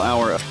drill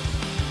our...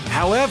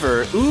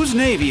 However, Wu's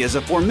navy is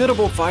a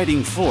formidable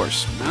fighting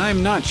force.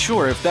 I'm not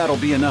sure if that'll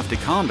be enough to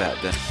combat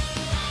them.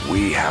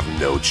 We have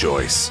no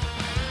choice.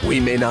 We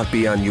may not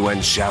be on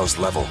Yuan Shao's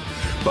level,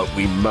 but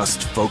we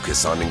must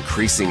focus on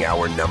increasing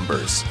our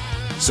numbers.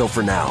 So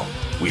for now,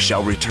 we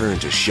shall return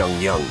to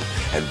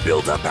Xiangyang and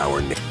build up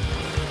our navy.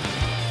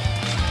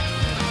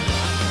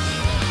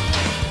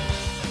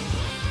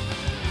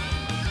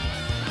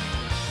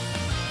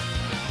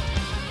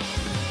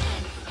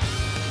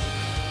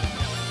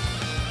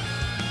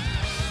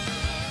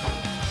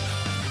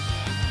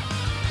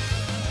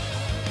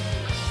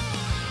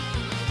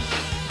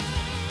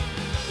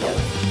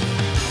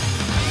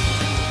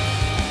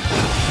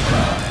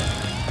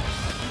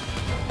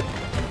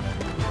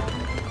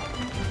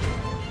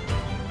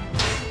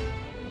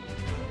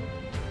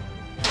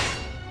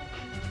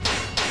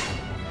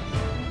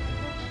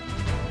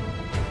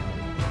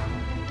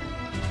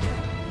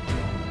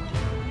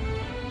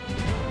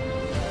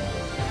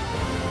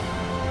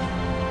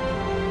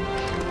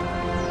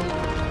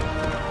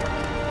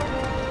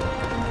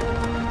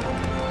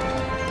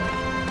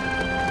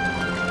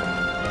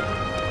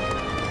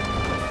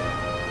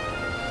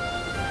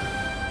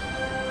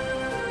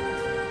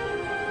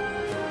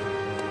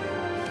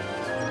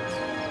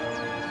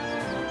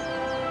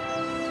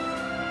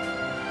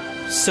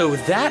 So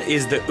that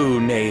is the Wu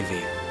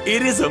Navy.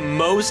 It is a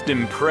most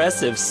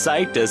impressive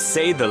sight to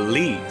say the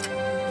least.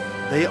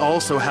 They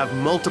also have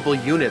multiple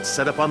units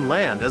set up on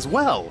land as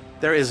well.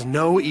 There is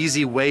no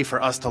easy way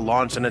for us to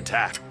launch an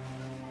attack.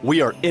 We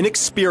are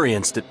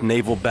inexperienced at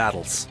naval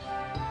battles.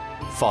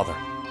 Father,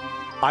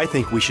 I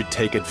think we should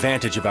take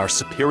advantage of our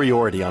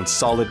superiority on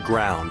solid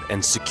ground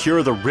and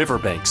secure the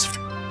riverbanks.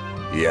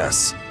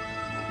 Yes.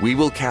 We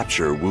will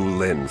capture Wu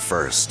Lin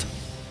first.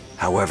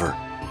 However,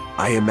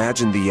 I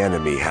imagine the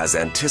enemy has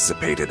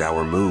anticipated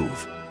our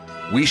move.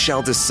 We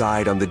shall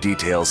decide on the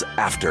details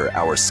after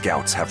our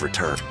scouts have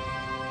returned.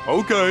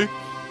 Okay.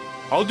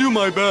 I'll do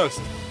my best.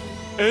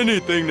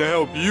 Anything to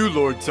help you,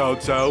 Lord Cao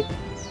Cao.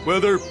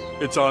 Whether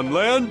it's on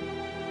land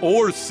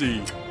or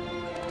sea.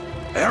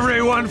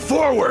 Everyone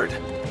forward!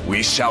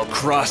 We shall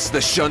cross the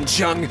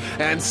Shuncheng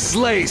and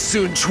slay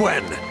Sun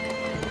Quan.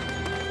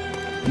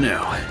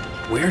 Now,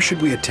 where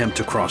should we attempt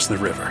to cross the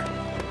river?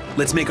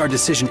 Let's make our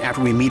decision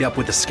after we meet up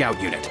with the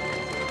scout unit.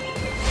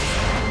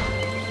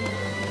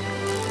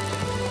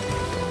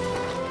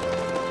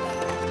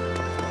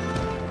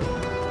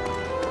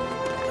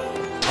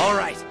 All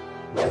right.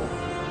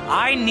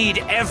 I need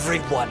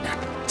everyone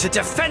to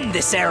defend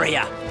this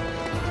area.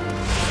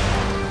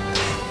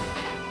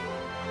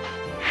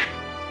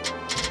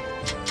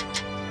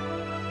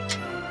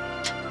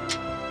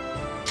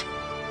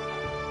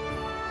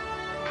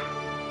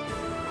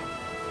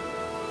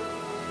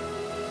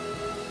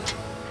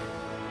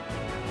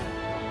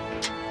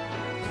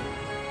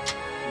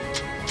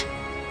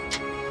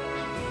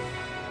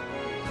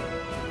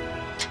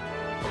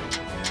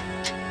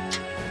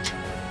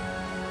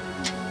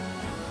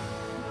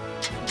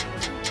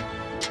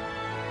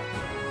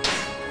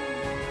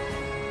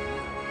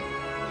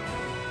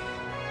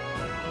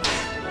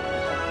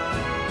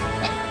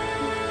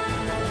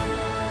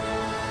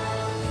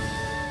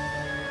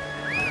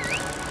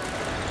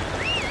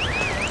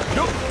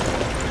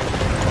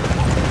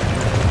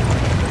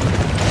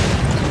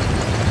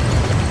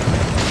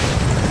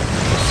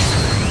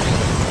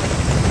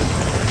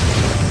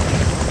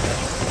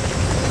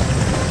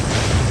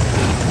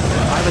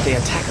 They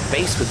attack a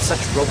base with such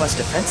robust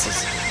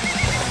defenses.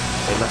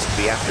 They must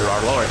be after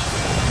our lord.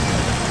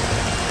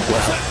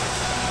 Well,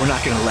 we're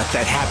not gonna let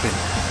that happen.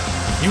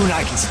 You and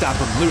I can stop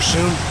him, Lu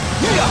Xun.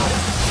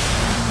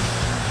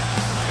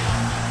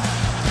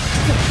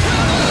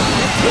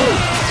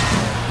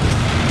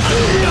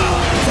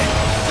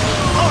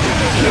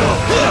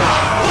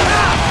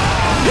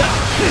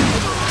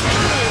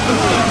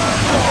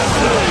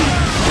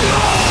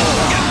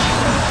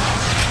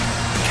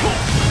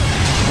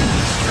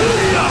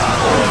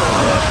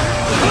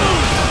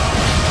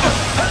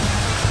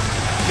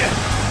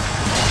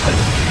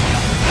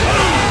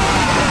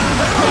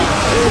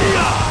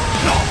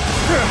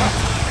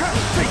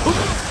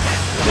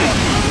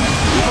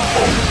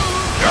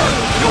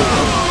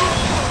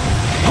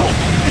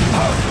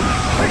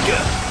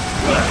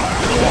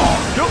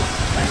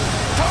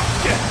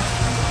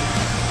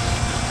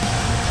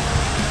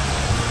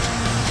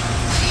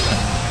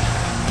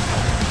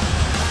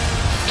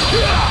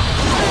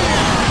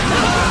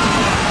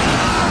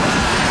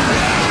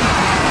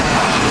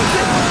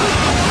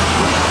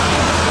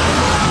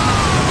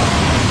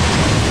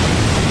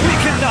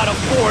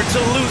 Afford to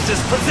lose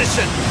this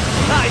position.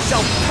 I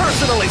shall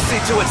personally see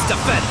to its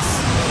defense.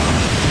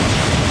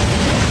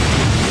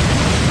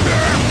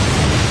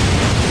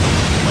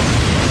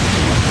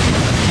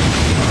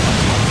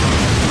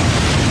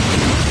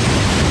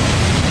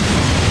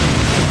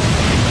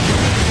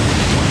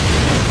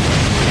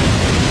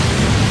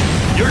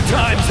 Your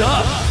time's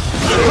up.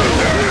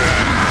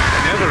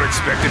 I never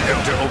expected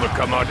him to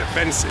overcome our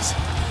defenses.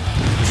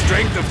 The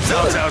strength of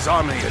Cao Cao's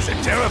army is a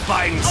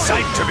terrifying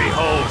sight to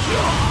behold.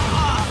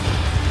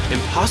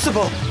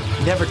 Impossible!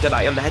 Never did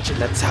I imagine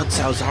that Cao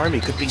Cao's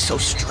army could be so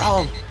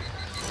strong.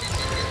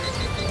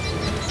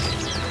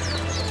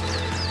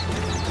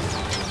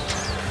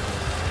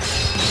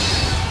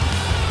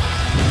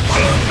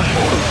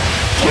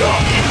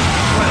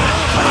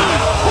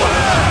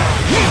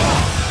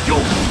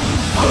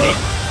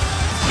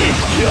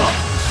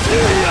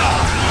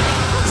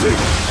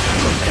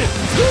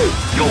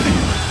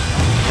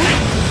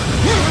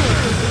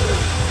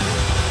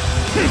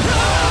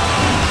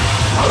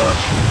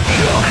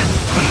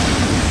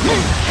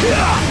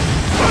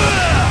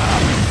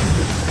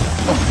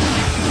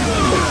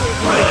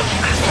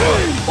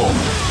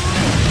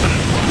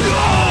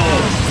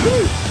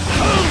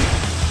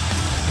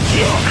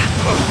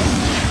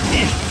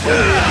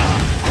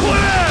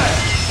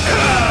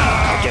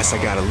 I guess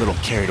I got a little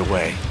carried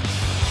away.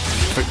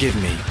 Forgive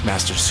me,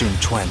 Master Sun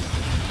Quan.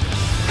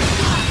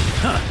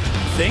 Huh.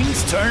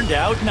 Things turned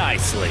out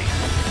nicely.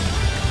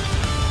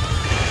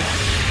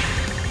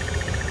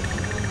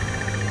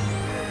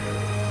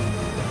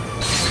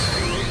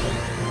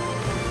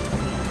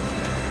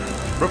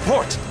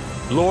 Report!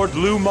 Lord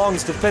Lu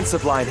Mong's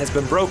defensive line has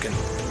been broken.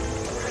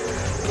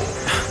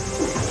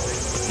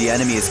 The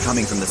enemy is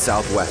coming from the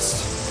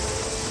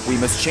southwest. We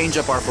must change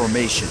up our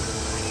formation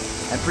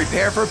and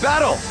prepare for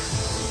battle!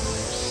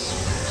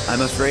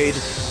 I'm afraid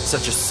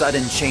such a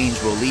sudden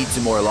change will lead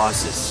to more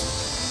losses.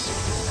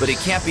 But it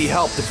can't be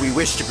helped if we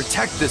wish to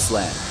protect this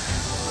land.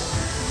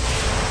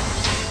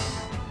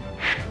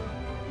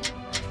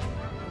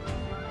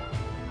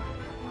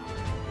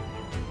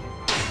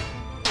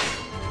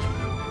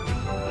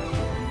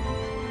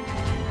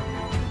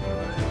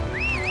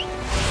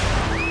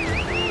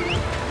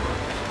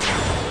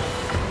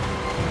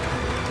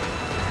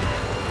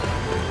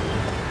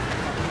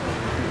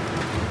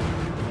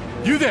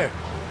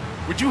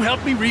 Would you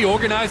help me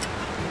reorganize?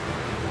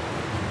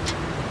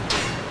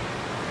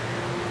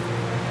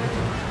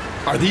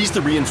 Are these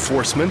the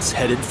reinforcements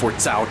headed for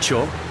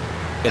Xiahou?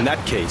 In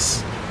that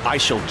case, I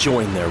shall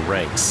join their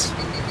ranks.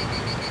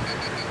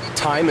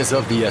 Time is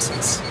of the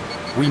essence.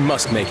 We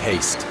must make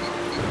haste.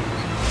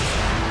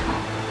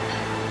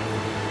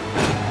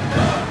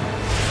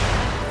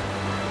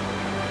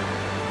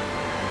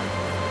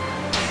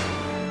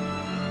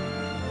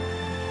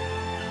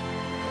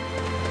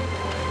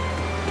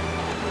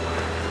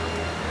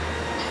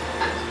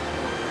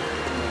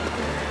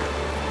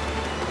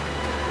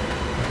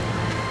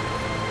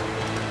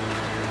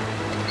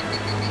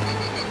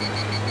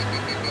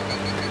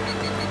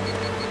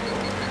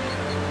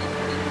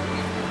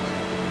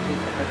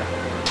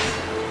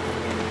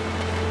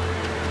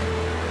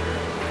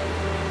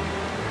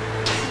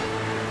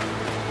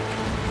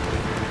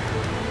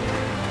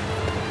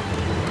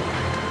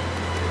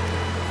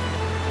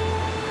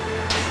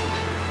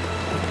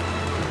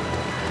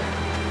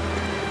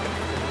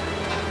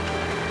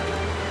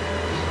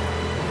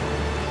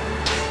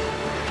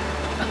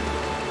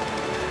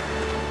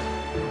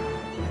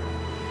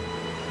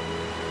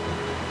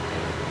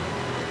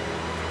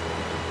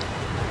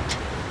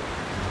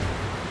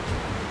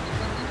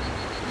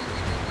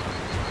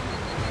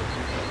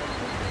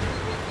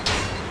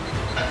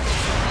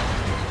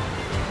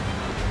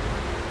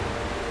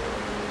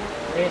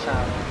 Ini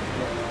sama.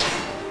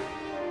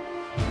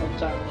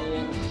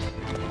 Kocangin.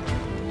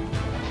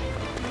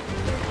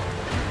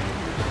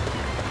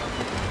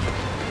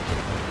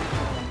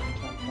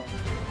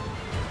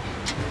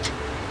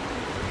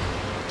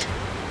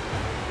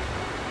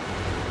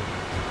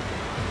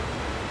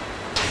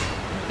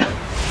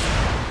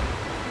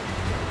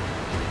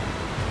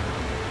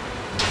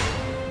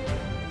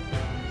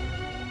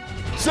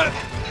 Set.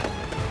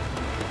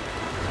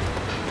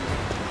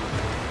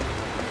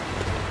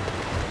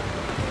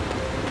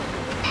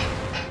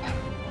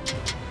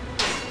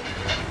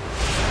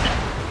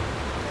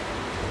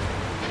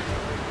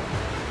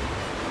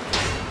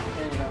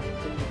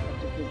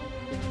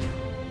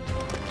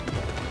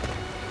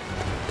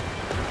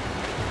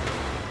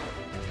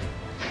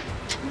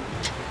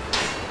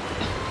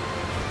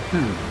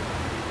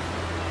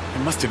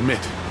 I must admit,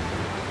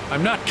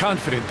 I'm not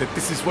confident that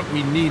this is what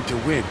we need to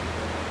win.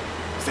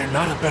 Is there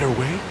not a better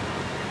way?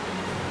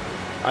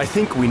 I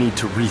think we need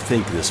to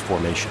rethink this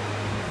formation.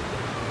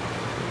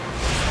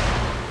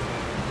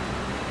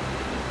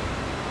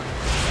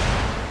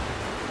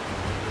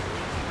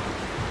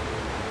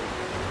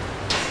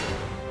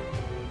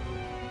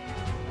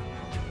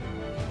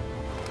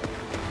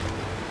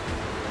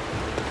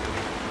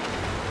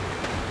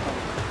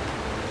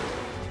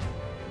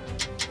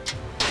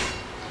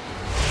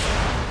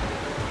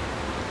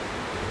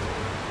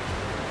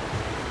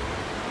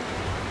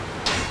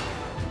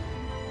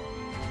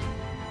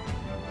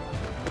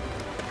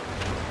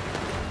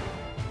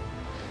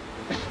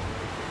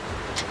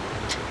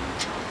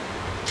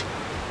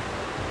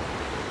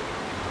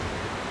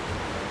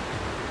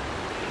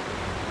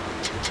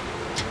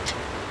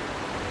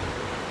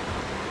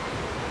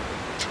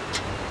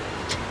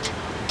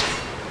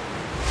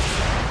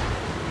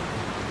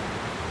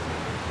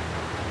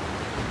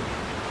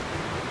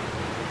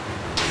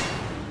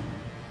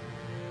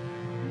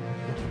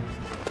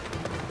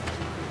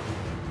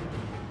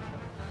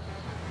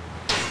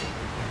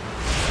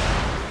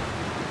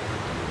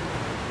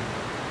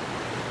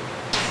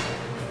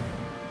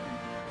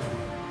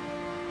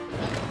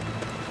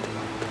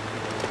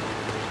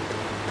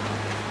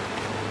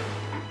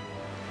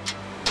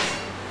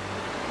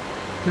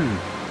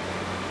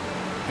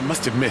 I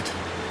must admit,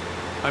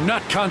 I'm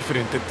not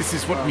confident that this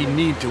is what we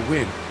need to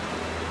win.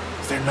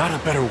 Is there not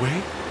a better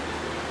way?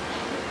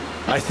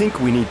 I think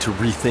we need to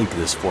rethink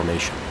this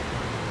formation.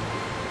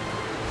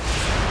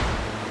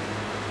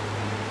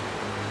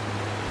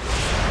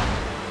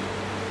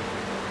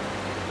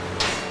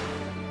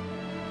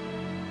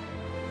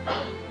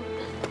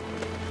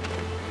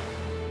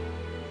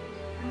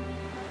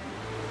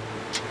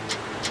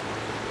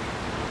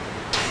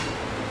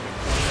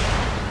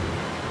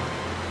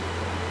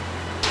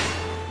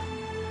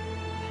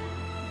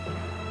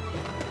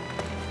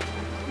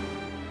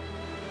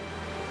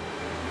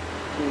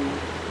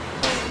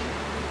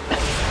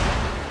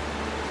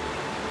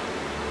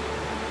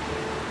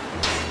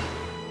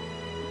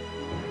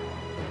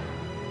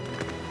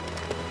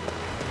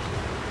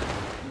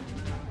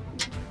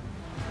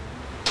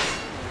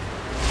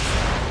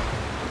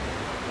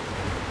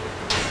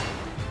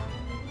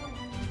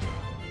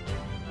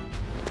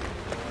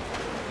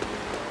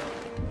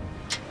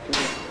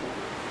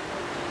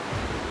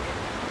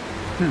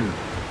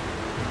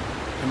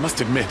 I must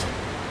admit,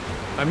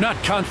 I'm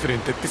not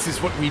confident that this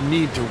is what we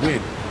need to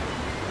win.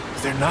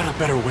 Is there not a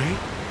better way?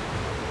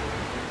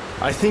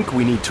 I think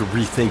we need to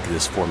rethink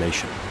this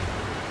formation.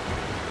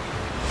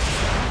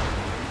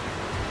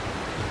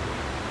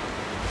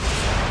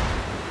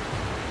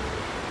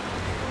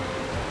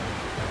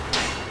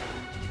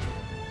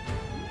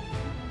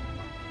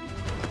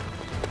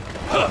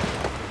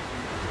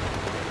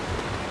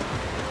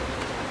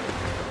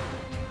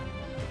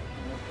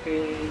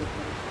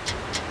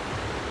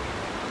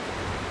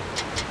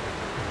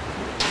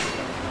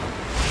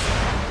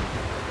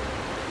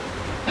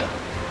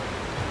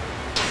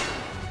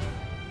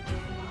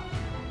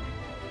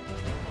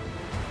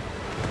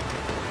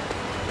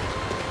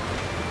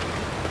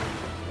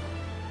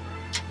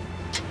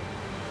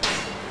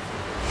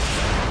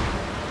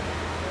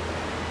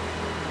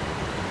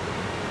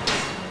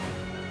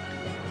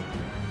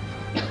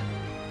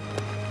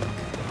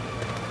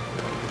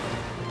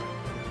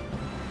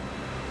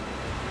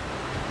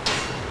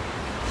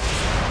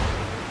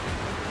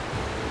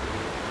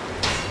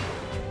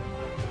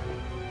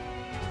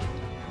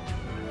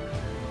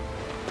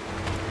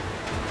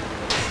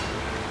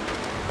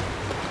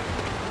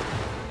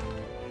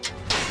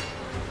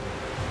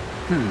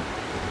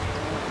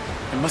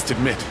 I must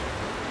admit,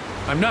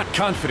 I'm not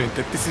confident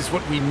that this is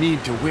what we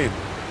need to win.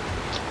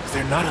 Is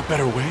there not a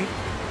better way?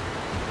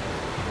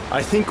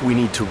 I think we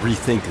need to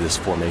rethink this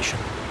formation.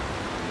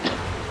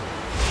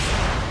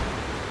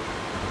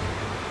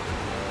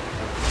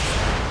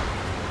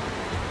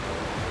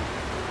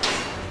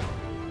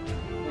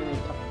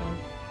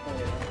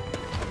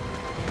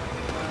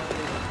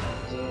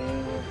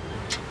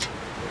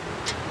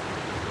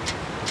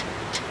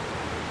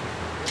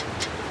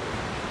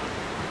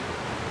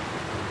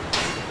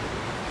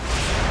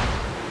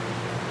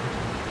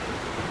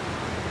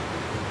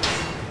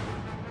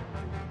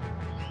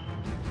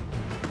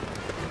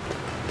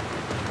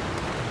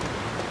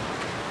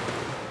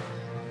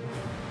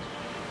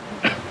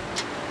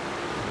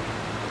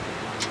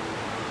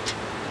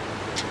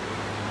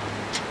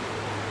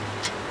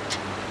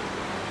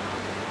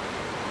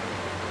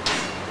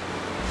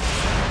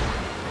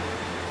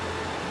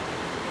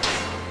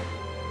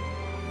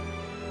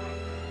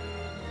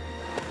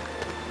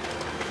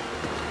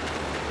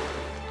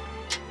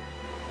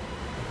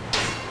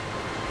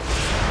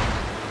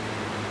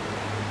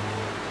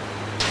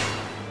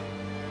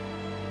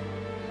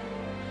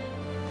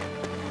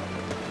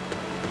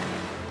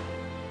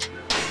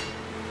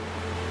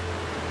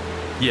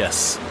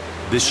 Yes,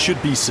 this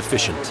should be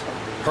sufficient.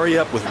 Hurry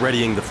up with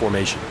readying the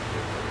formation.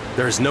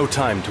 There is no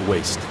time to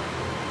waste.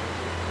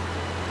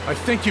 I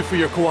thank you for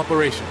your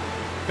cooperation.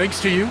 Thanks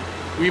to you,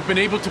 we've been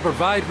able to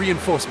provide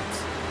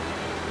reinforcements.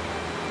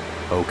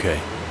 Okay.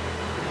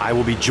 I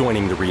will be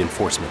joining the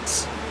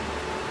reinforcements.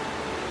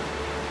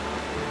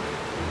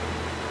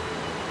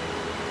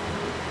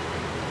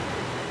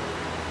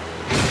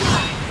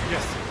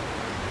 Yes.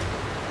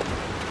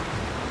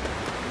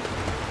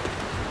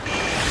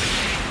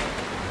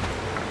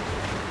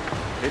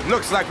 It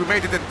looks like we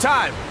made it in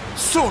time.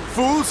 Soon,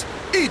 fools,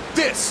 eat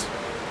this!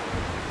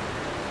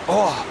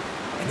 Oh,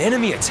 an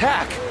enemy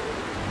attack!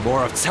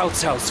 More of Cao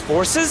Cao's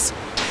forces?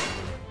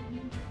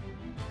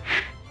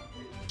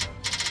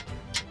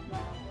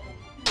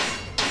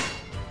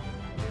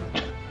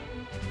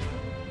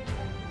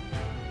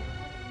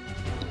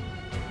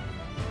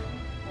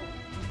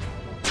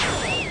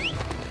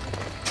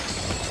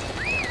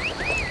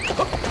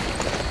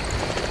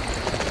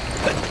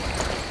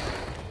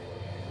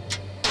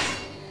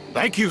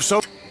 Thank you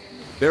so...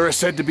 There are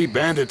said to be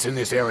bandits in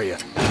this area.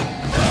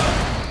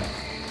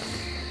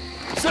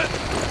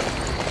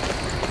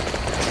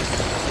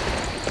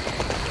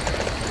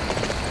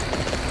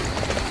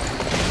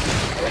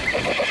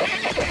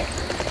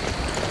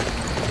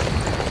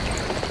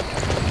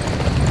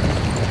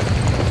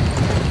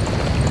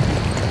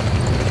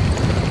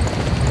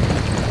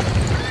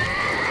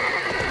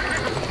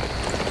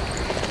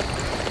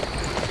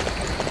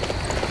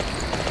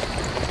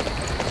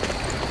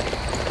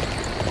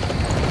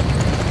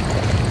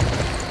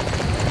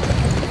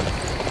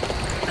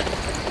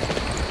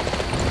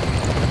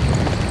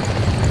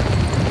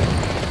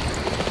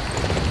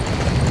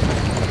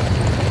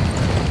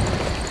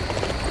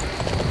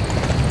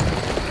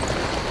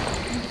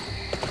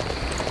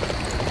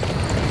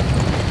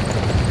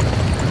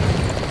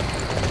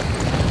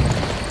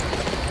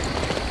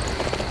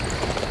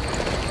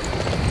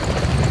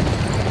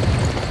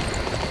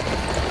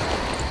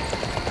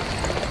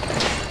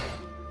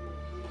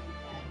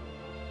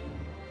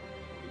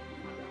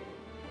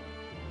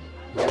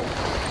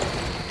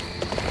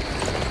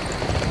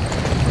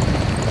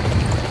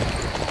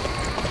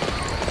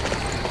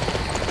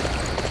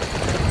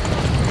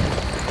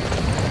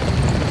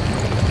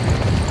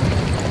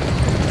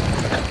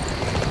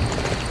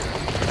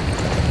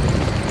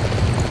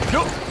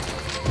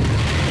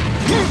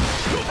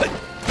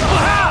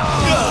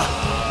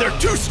 They're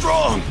too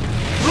strong!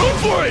 Run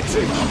for it!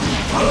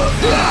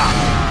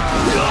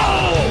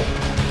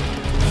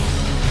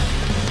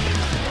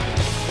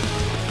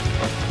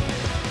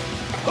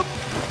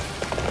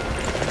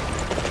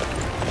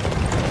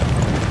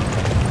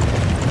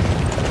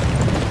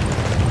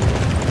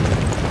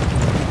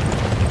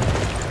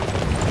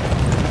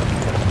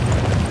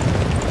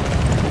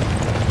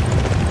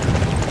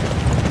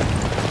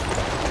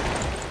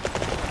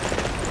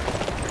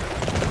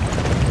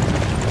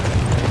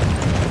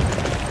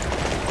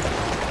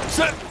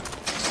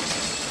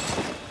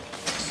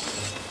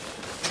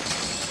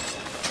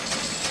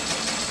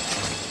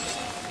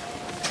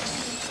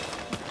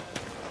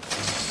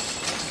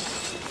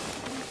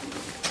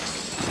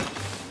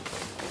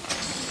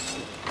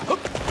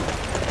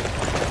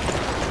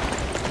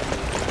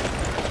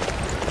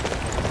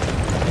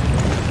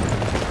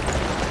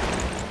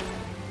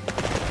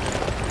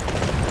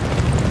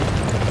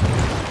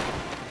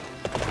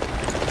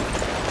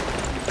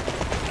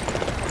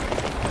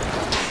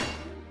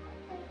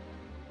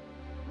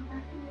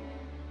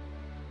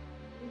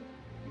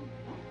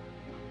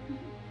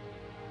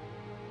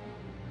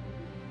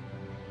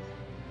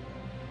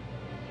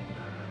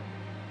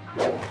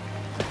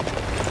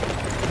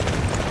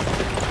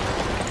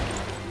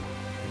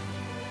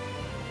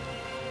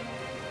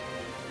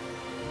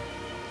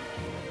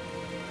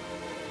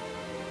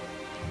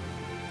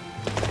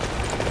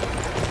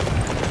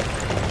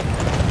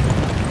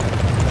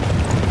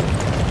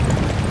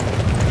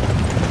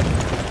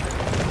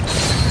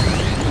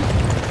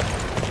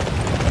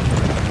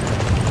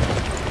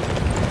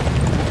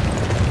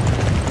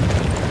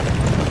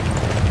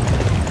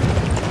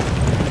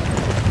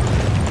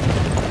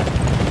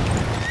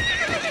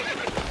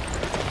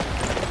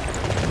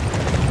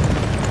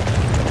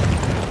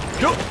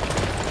 Help!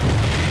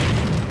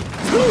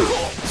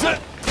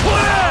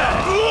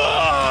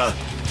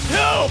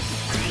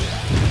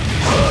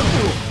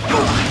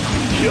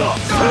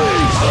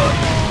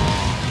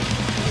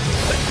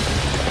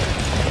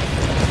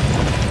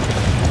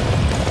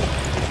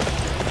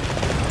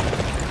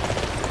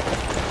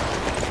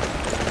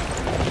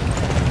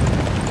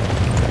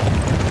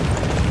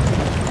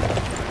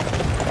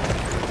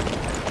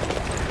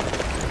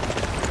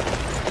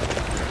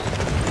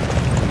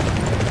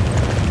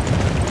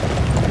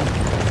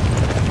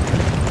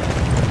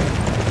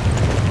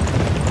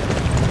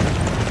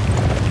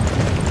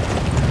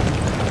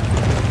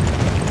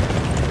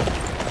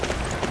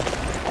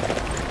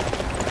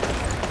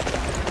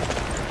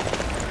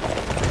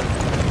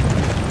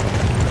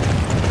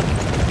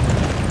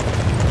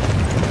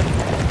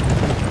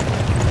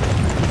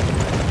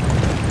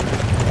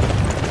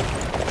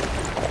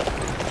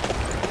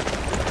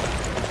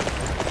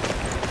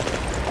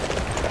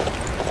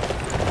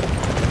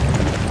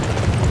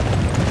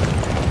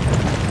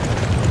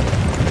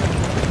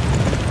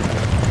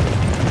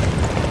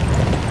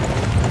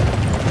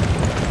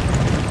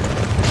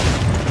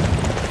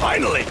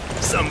 Finally,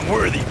 some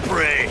worthy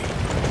prey.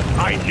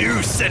 I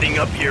knew setting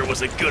up here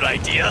was a good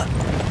idea.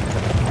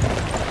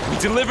 We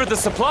delivered the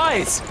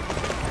supplies!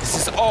 This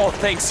is all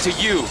thanks to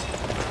you.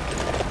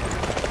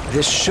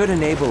 This should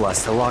enable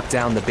us to lock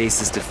down the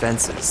base's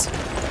defenses.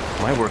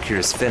 My work here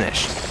is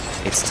finished.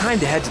 It's time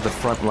to head to the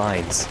front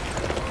lines.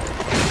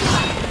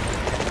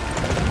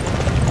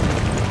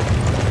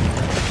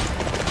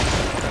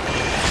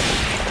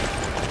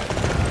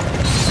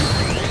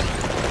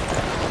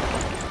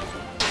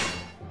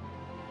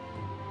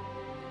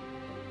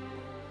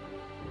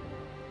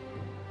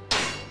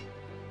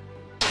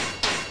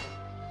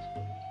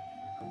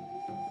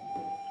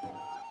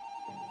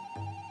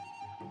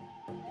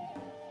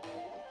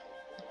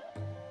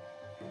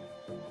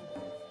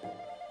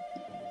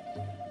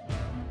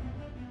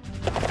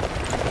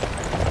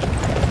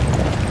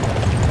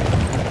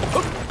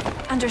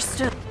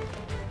 Understood.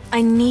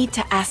 I need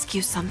to ask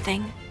you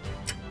something.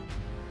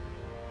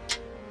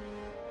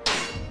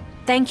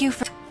 Thank you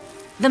for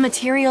the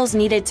materials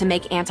needed to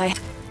make I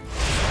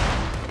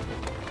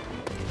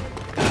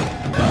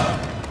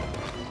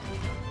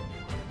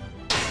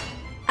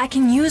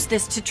can use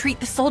this to treat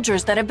the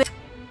soldiers that have been...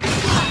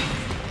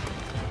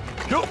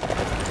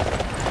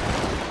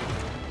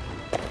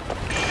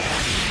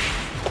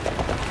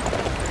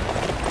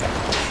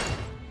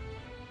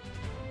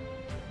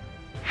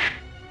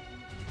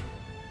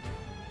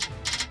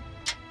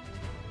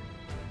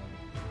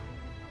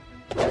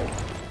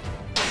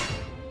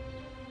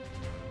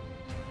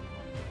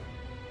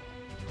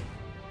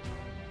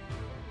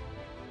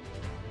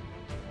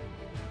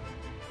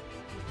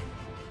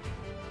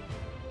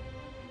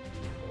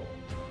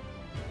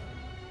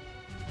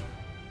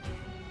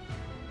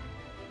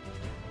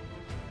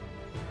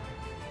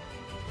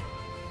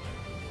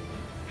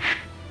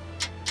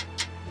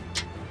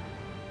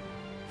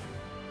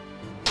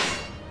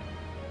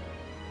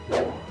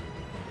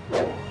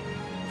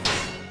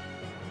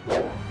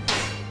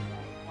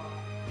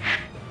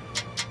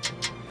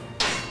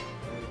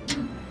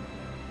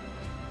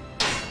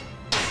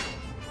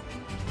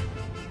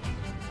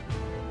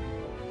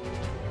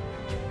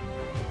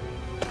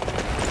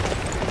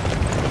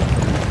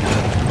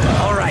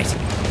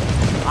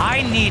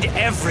 I need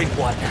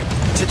everyone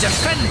to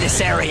defend this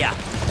area.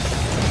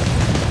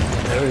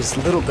 There is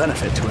little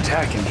benefit to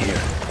attacking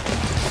here.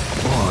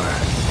 Or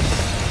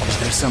is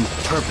there some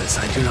purpose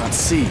I do not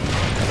see?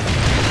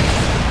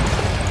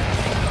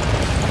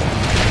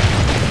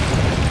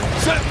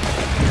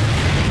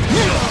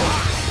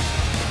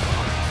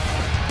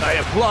 I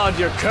applaud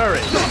your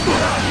courage,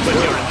 but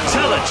your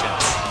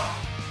intelligence.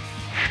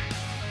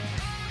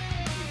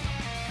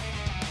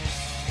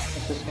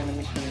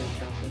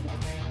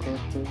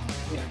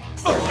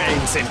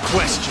 Remains in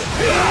question.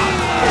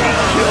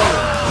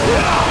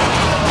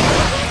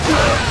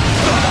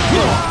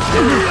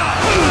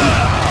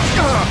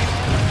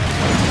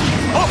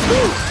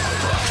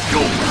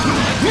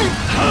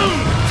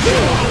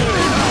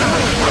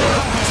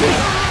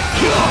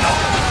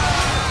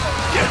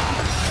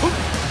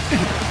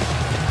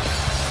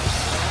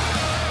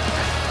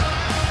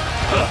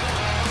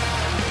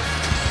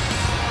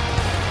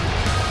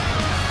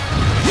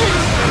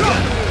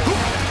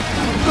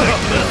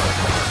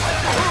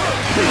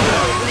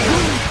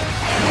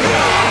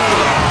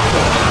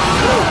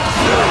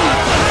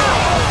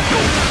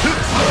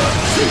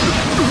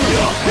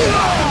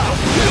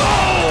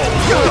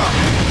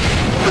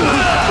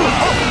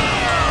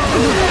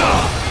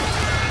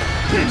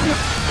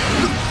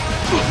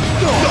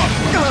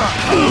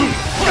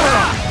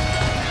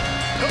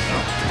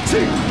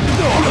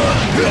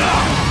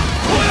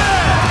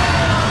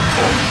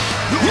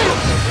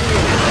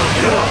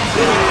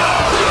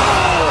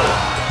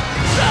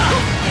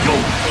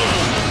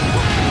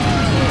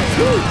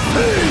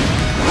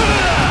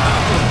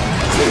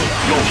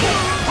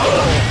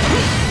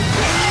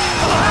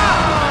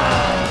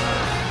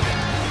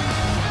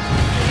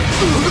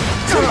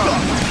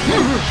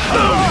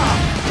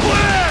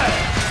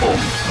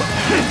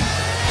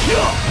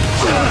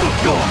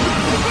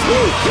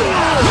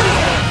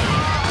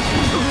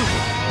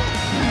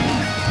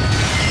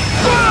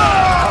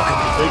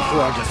 through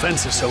our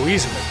defenses so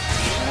easily.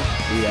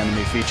 The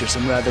enemy features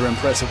some rather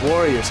impressive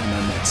warriors in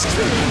their midst.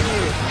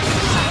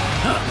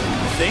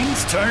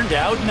 Things turned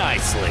out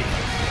nicely.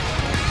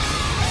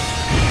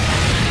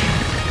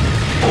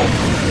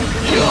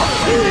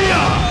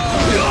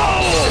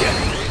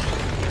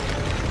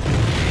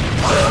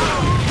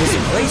 This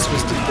place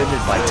was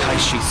defended by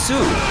Xiahou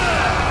Dun.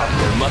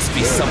 There must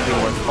be something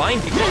worth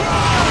finding.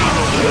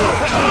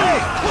 Hey!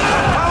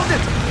 Found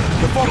it!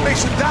 The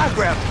formation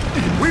diagram!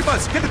 We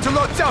must get it to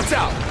Lord Xiao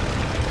Xiao!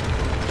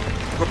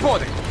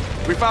 Reporting.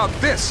 We found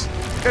this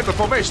in the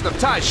formation of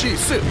Xiahou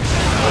Dun.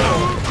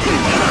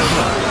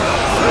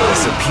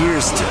 This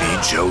appears to be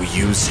Zhou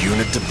Yu's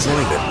unit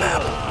deployment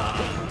map.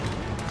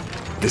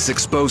 This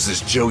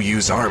exposes Zhou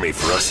Yu's army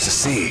for us to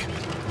see.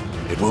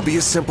 It will be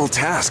a simple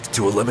task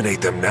to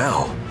eliminate them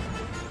now.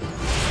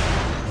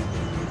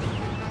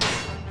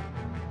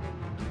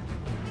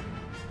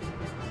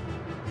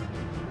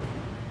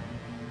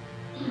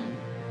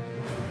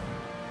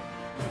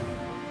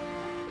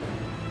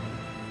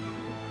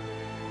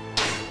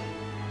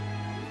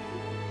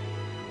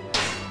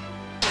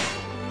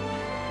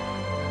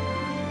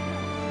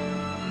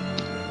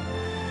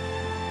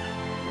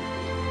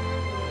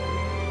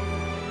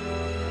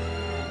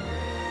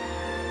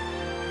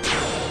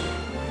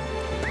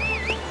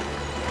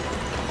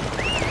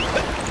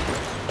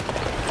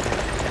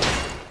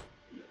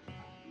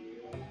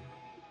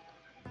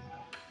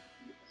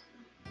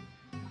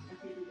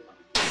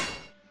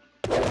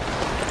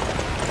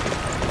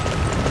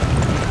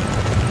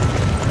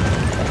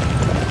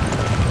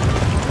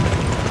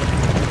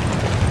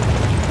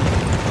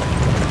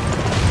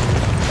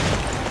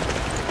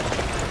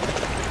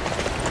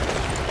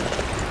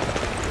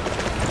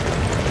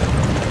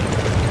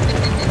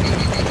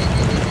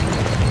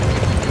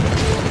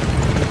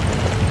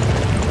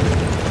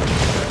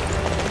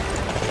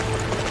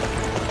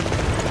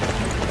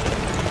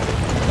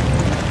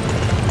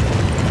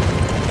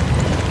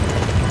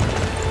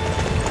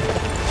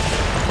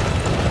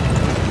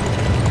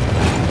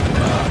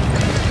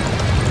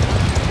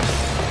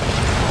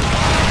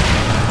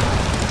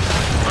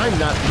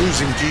 Not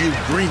losing to you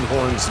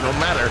greenhorns, no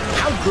matter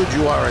how good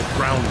you are at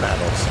ground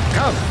battles.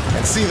 Come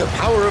and see the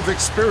power of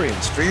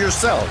experience for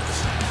yourselves.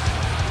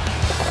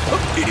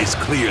 It is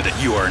clear that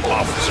you are an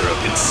officer of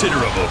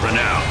considerable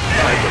renown.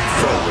 I look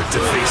forward to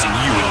facing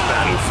you in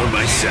battle for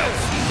myself.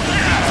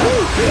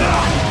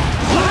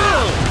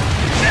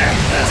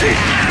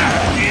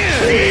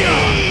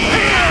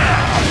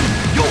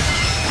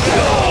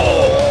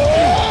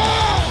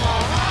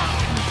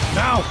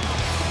 Now,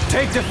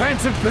 take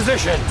defensive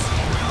positions.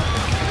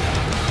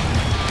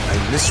 I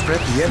misread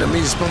the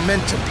enemy's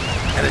momentum,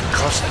 and it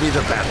cost me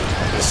the battle.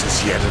 This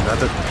is yet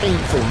another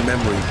painful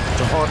memory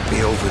to haunt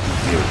me over the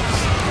years.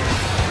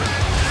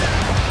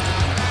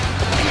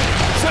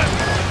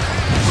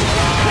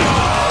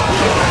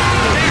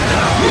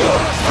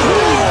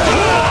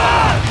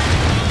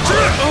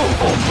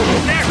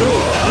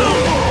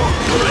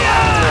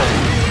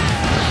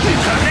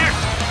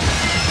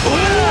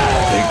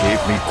 They gave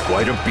me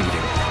quite a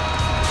beating.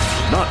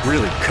 Not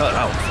really cut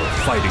out for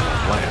fighting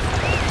on land.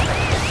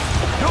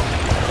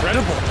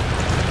 Incredible!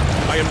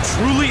 I am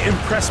truly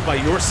impressed by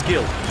your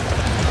skill.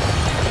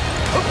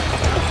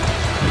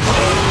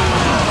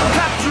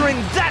 Capturing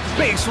that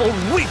base will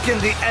weaken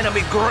the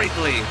enemy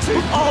greatly.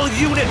 All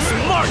units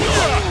march!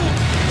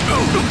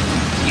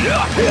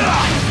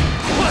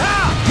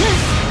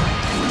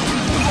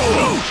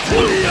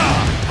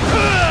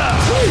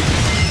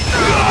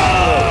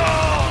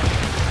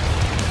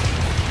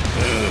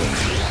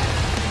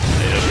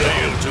 They have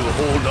failed to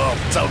hold off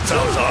Cao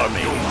Cao's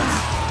army.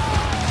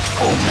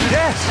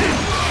 Yes!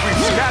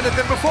 We've scattered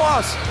them before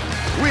us!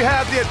 We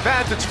have the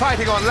advantage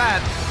fighting on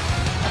land!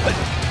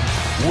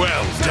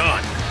 Well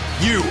done!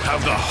 You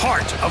have the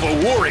heart of a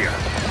warrior!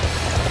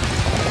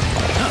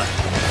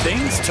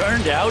 Things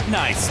turned out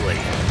nicely.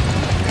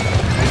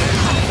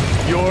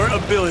 Your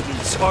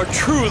abilities are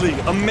truly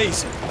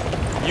amazing.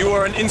 You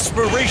are an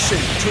inspiration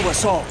to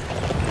us all.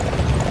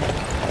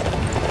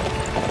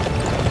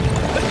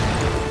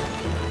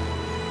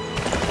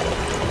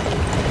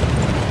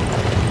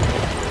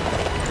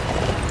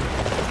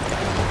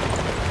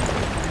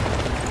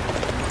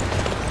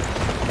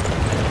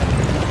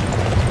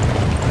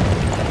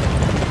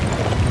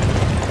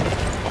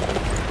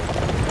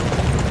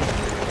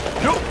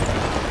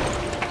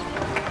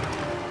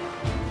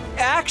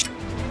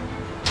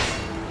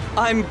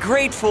 I'm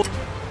grateful.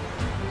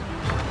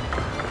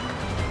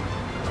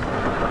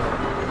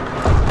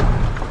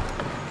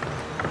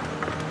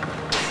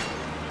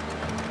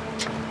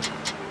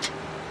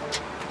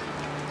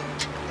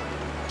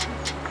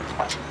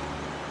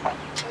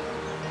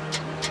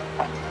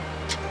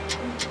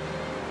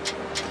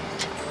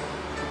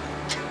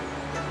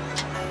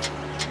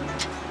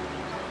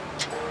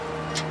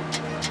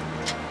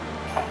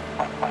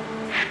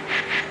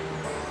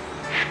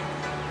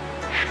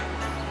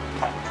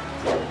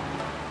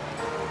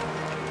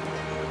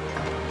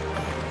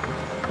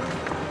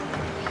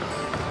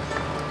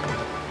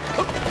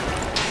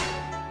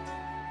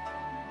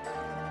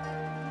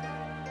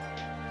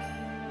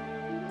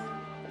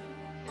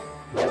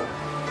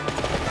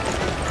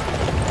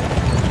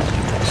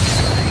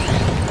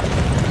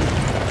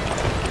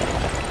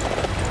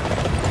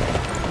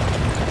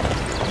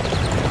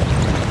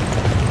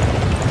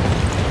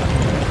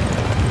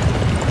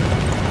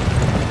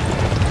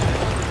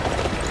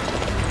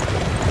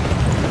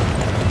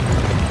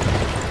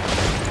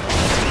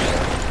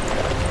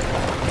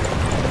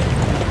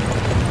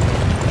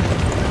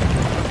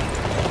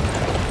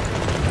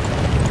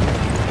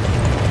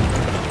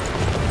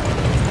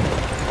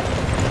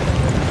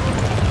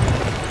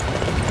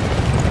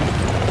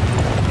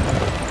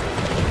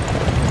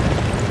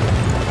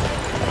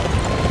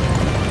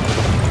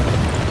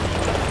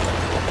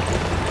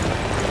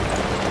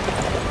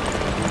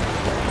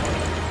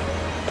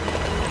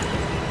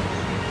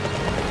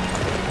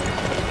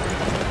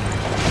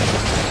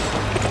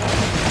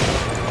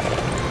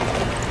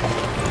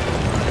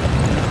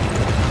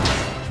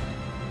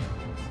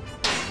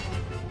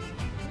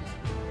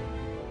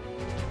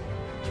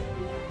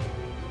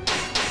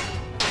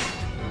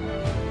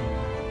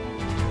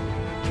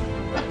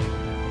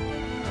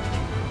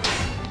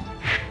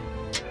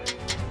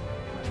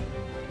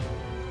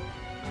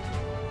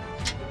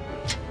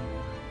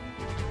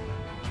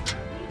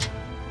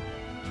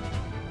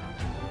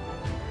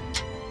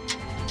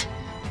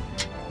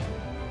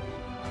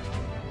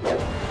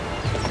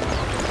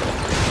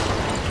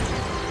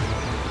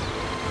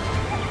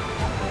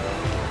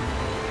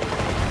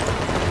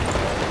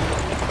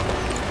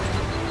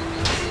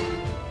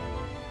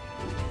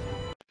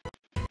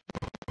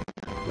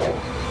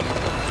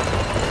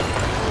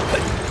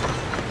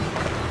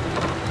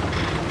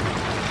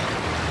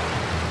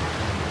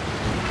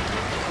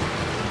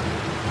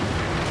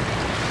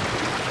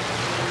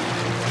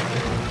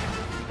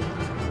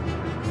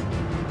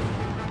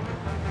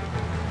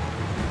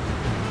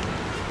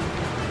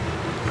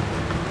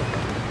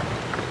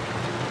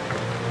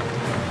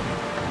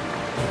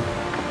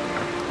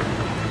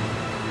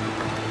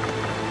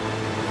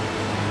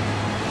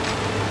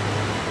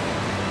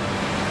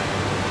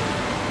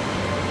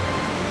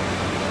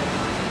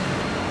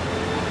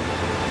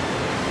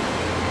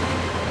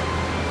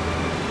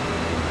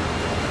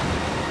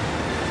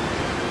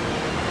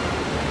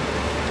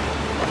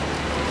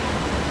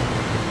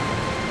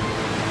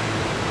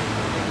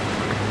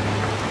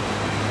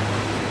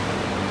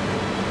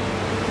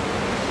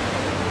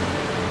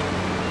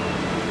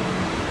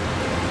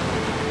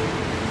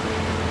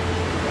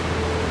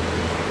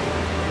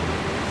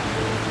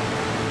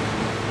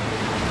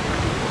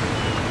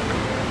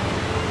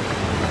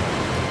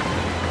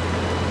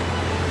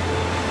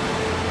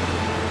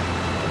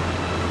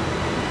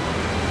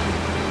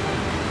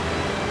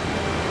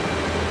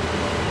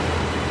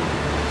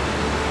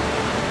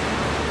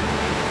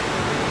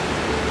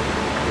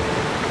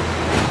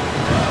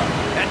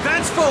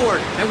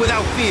 forward and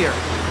without fear.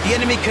 The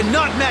enemy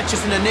cannot match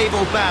us in a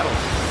naval battle.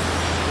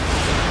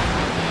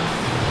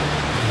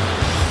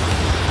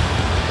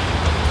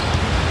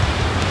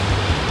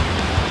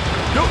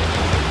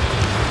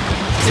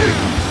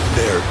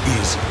 There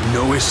is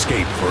no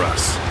escape for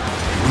us.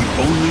 We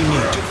only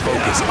need to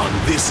focus on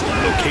this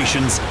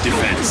location's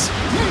defense.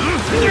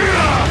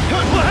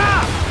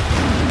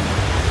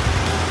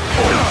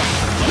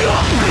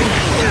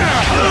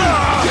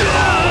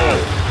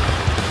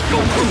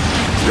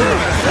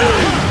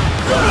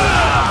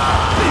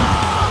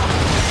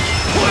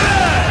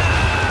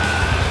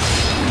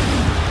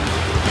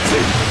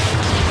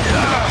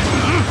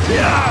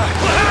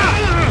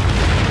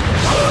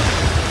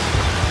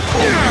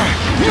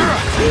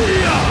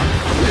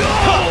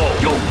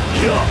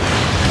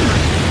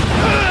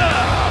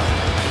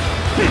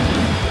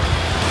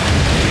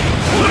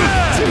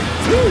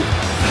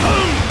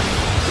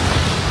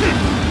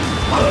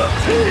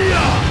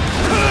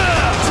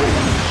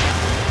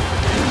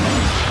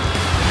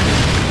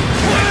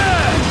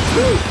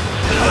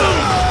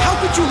 How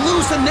could you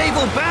lose the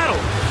naval battle?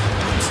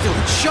 I'm still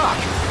in shock,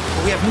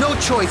 but we have no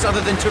choice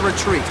other than to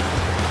retreat.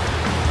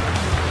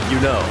 You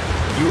know,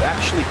 you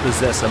actually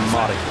possess a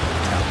modicum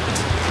of talent.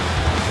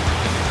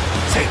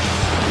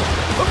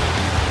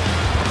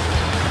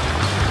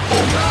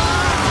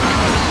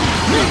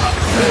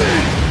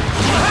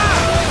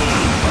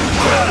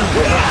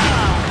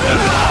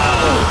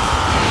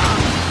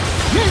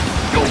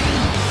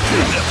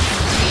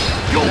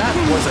 That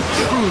was a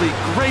truly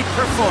great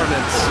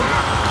performance.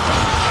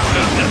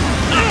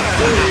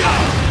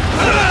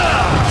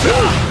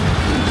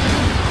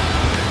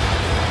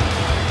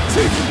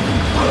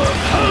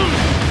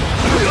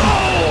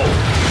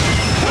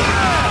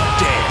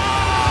 Damn.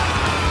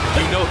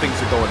 You know things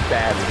are going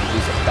bad when you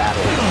lose a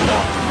battle.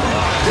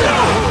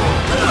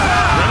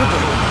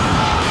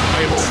 I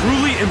am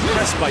truly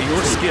impressed by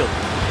your skill.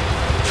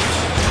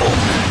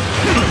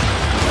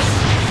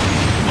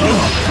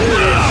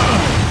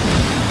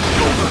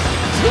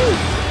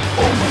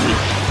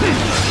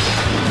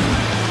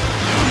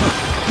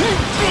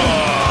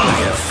 I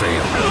have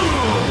failed.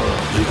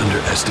 I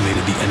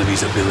underestimated the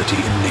enemy's ability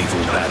in naval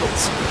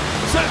battles.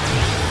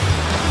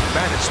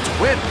 Managed to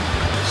win.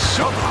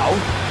 Somehow.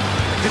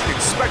 I didn't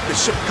expect the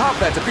ship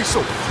combat to be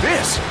so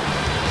fierce.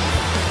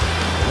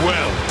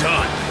 Well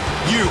done.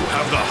 You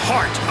have the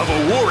heart of a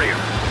warrior.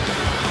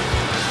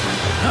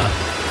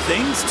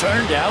 Things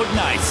turned out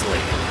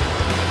nicely.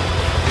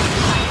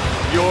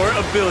 Your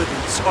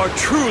abilities are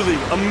truly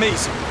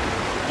amazing.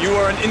 You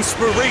are an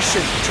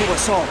inspiration to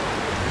us all.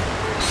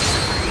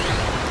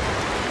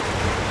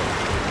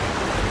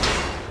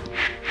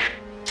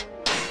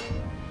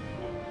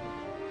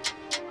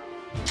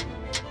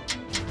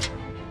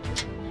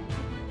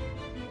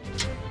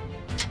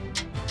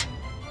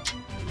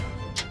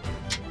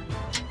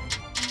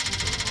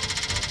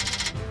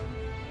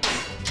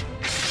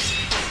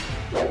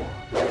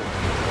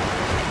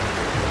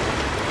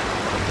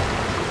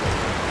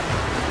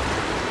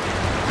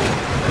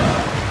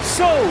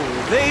 So,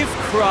 they've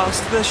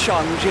crossed the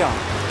Shangjiang.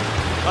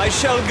 I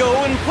shall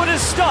go and put a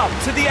stop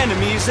to the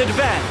enemy's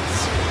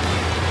advance.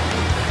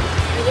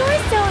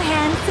 You're so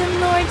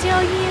handsome, Lord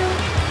Xiahou.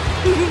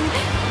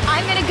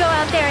 I'm gonna go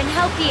out there and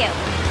help you.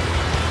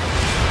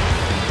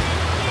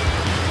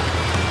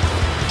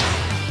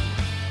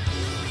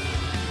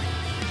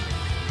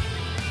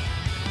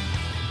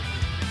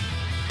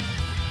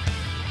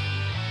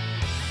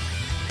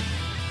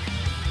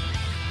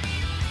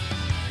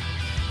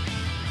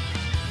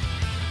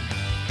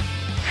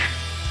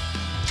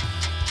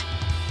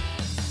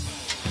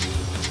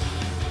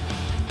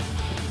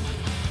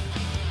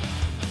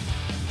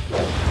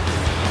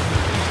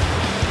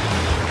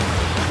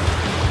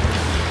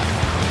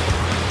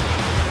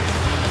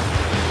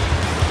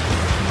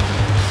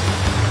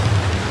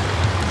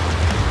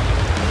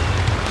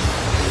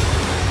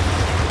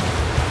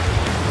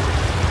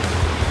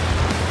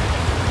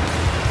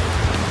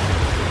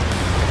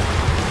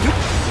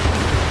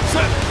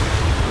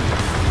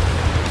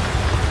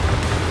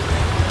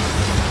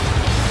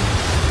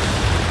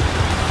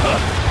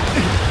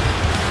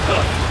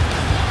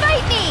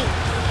 Fight me!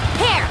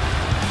 Here!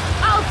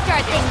 I'll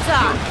start things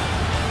off.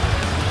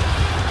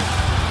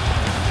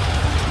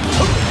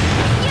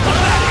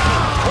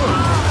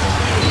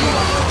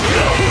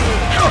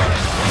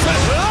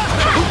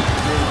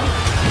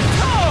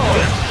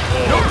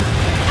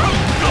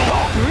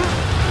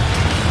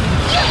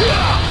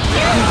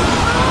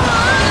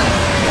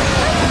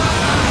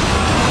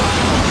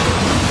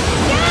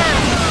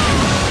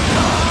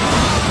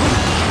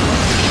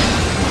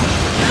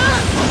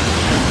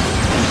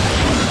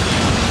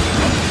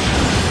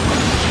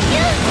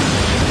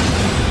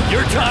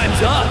 Your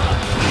time's up!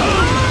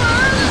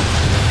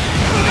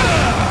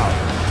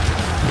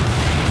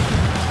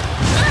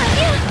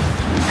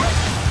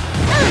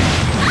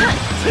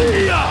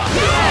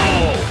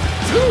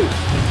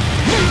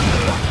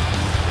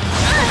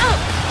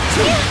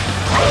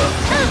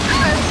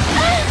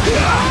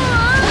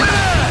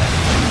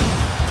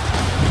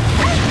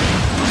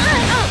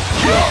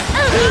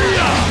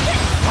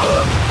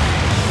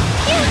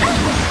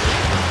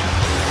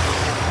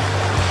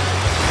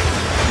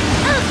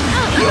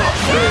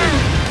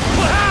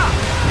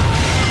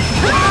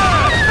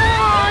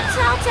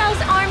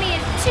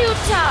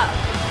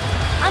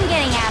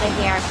 out of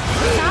here.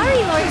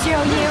 Sorry, Lord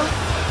Xiahou.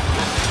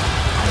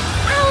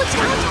 Ouch,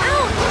 ouch,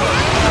 ouch!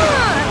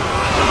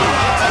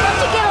 You have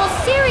to get all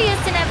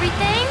serious and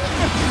everything.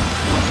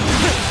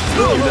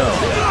 You know,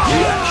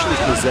 you actually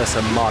possess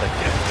a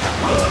modicum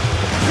of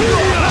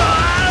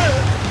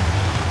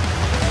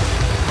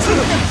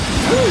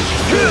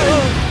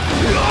talent.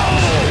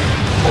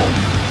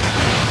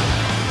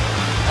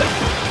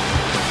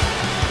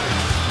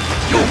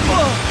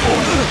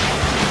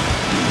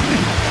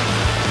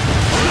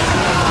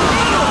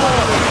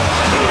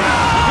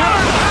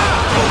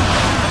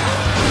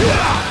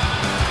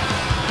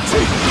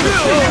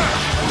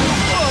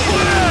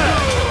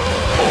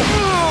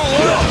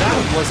 That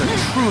was a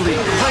truly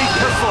great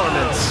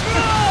performance.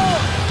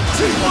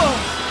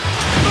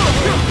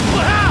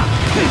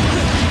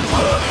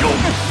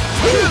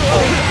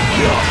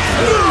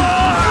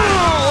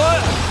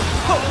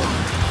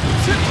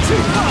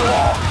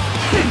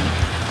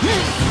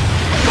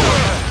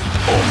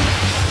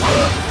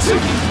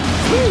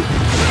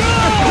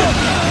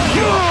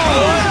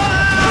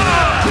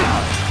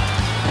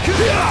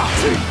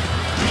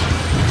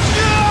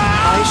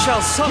 I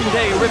shall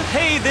someday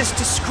repay this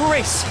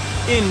disgrace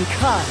in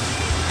kind.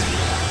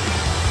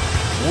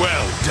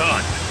 Well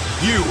done.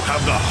 You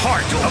have the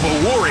heart of a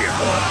warrior.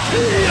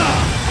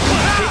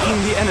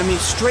 Taking the enemy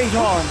straight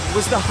on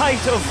was the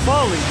height of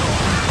folly.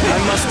 I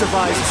must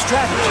devise a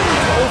strategy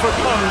to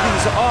overcome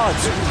these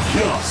odds we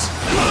face.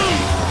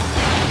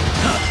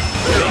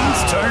 Things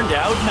turned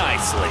out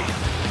nicely.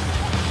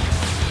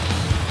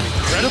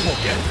 Incredible,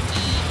 Geth.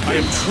 I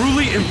am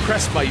truly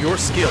impressed by your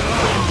skill.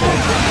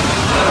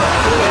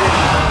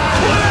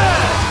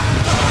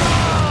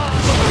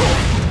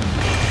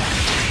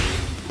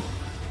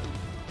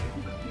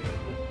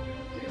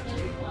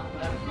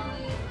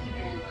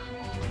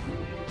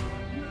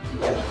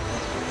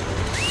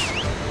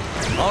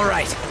 All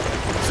right.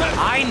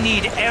 I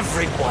need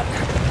everyone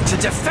to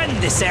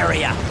defend this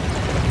area.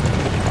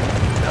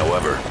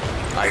 However,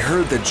 I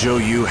heard that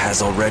Xiahou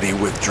has already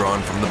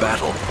withdrawn from the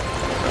battle.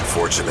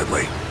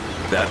 Unfortunately,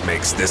 that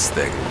makes this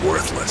thing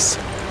worthless.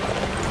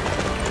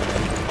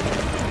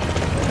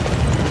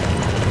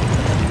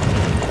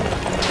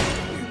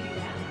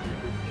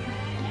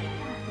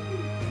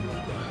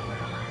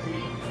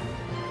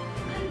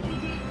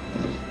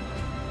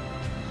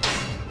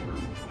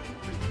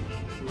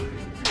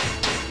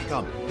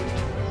 Come.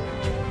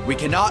 We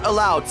cannot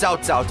allow Cao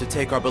Cao to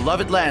take our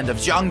beloved land of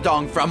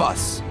Jiangdong from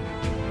us.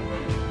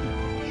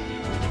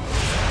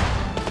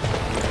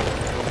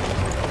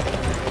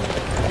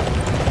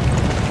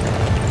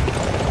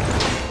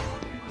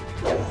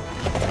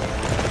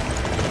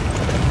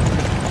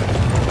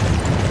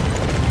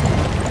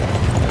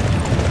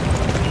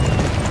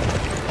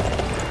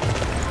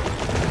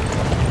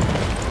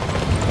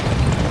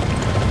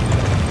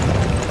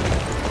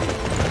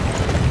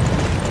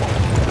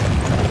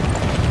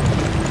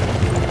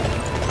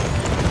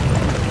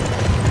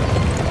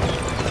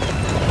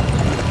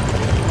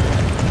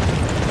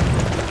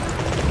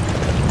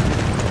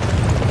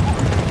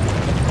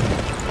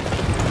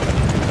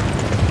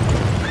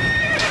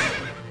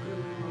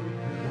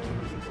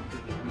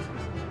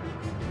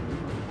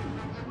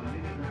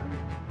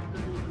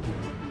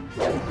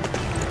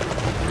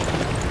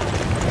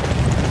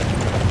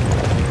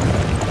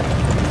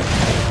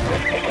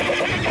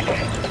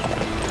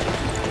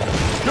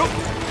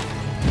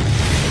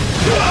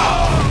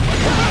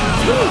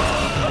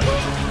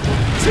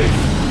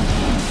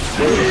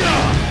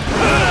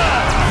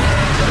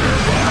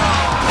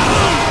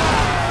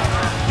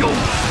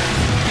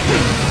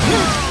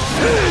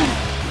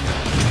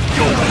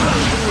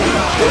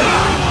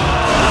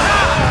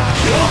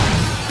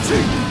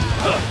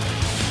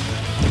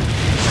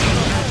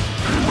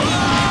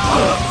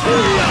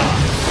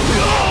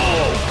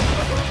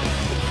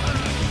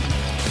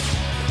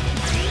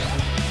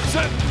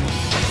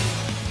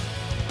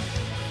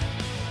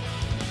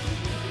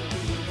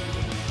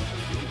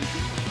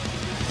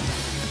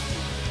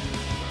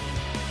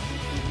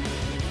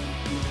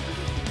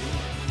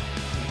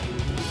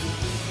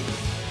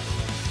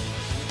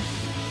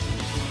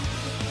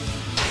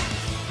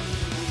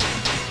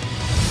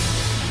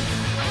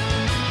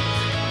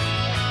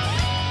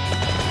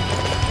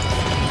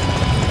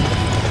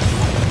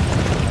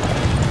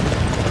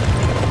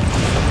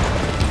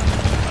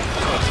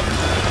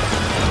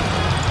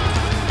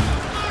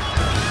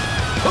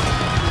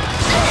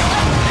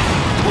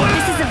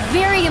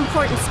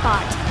 Important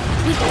spot.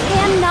 We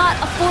cannot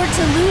afford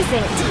to lose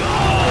it.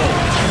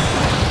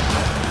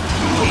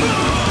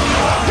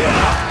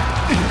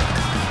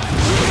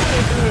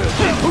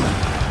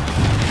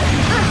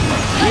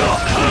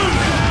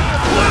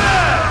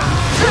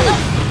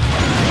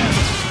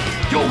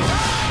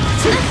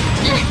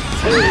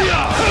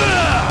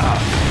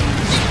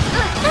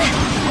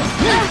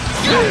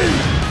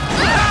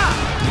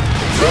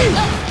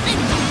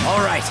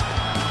 All right.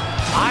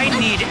 I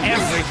need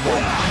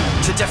everyone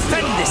to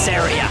defend this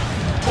area.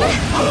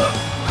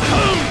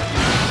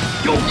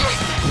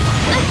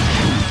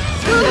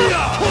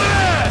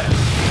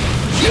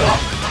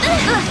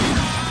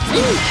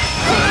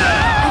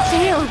 I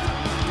failed.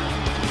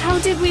 How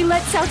did we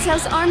let Cao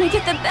Cao's army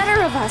get the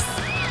better of us?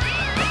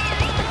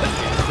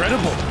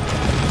 Incredible.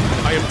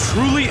 I am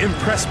truly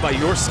impressed by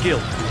your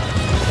skill.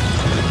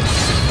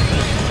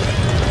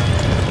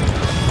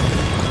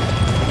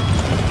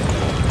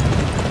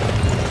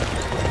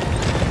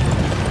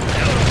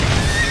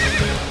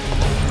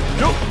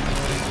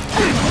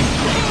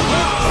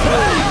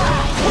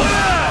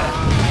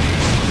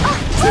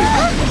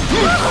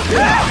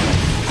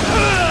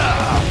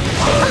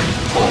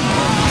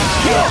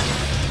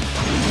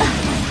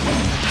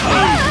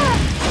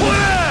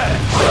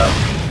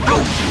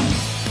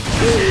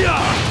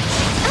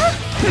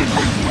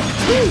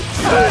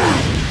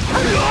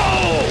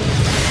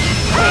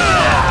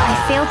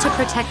 I failed to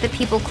protect the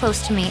people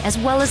close to me, as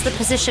well as the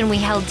position we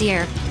held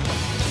dear.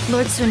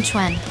 Lord Sun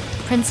Quan,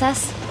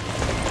 Princess,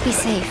 be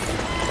safe.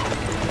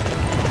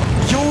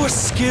 Your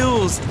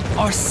skills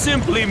are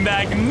simply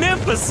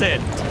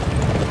magnificent!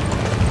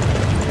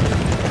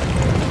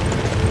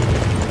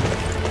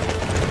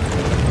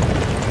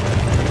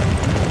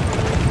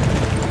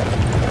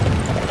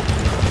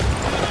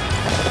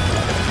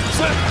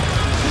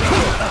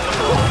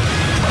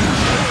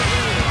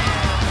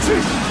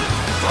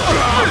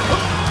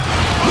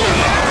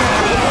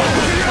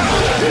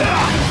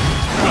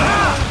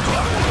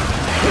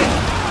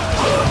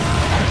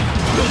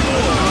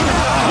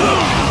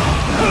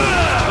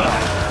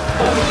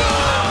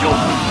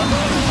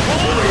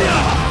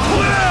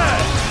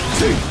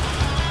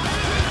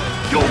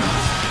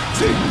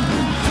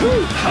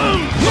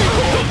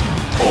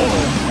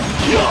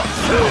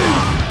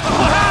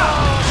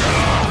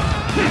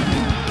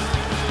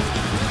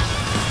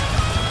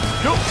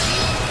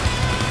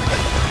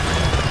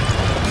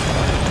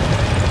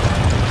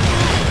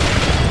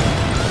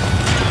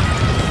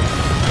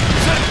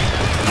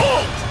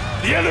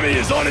 The enemy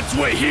is on its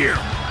way here!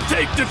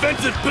 Take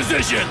defensive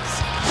positions!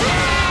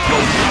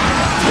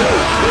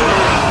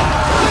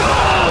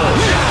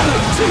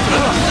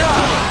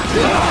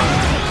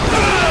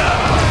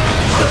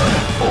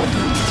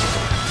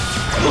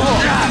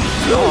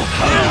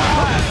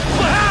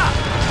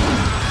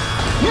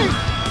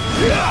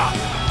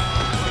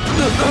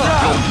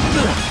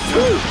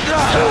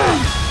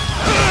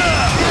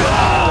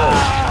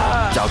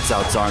 Cao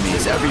Cao's army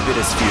is every bit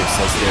as fierce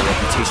as their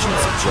reputation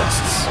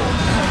suggests.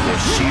 Their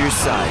sheer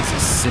size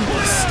is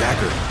simply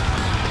staggering.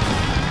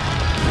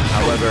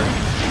 However,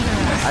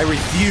 I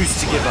refuse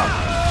to give up.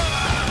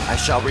 I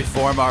shall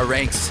reform our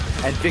ranks,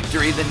 and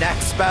victory in the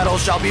next battle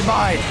shall be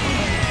mine!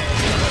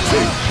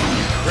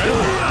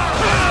 Incredible.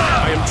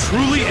 I am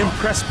truly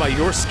impressed by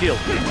your skill.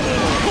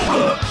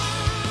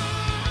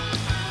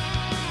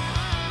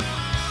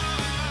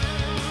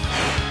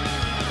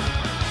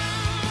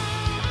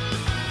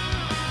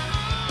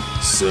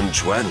 Sun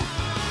Quan?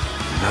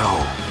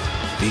 No,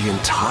 the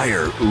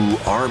entire Wu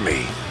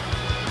army.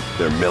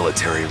 Their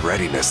military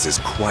readiness is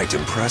quite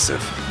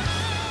impressive.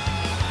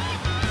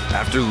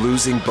 After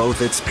losing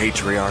both its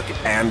patriarch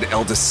and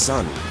eldest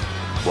son,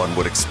 one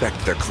would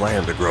expect their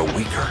clan to grow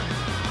weaker.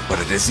 But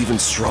it is even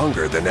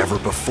stronger than ever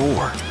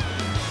before.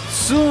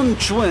 Sun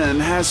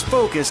Quan has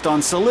focused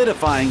on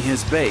solidifying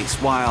his base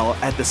while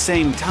at the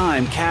same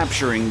time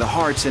capturing the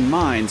hearts and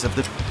minds of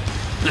the...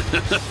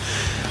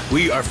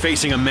 We are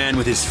facing a man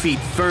with his feet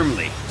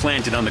firmly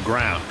planted on the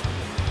ground.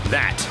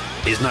 That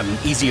is not an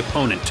easy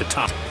opponent to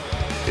top.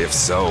 If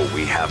so,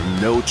 we have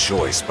no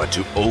choice but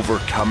to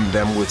overcome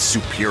them with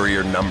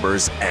superior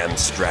numbers and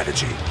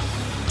strategy.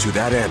 To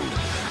that end,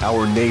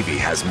 our Navy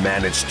has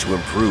managed to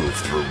improve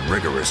through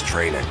rigorous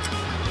training.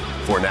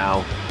 For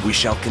now, we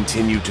shall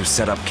continue to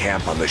set up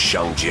camp on the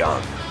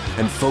Shangjiang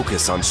and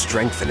focus on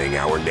strengthening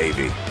our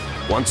Navy.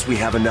 Once we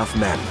have enough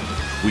men,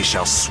 we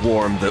shall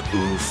swarm the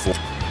Wu fort.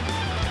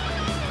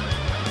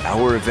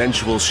 Our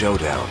eventual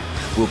showdown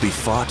will be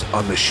fought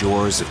on the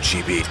shores of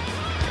Chibi.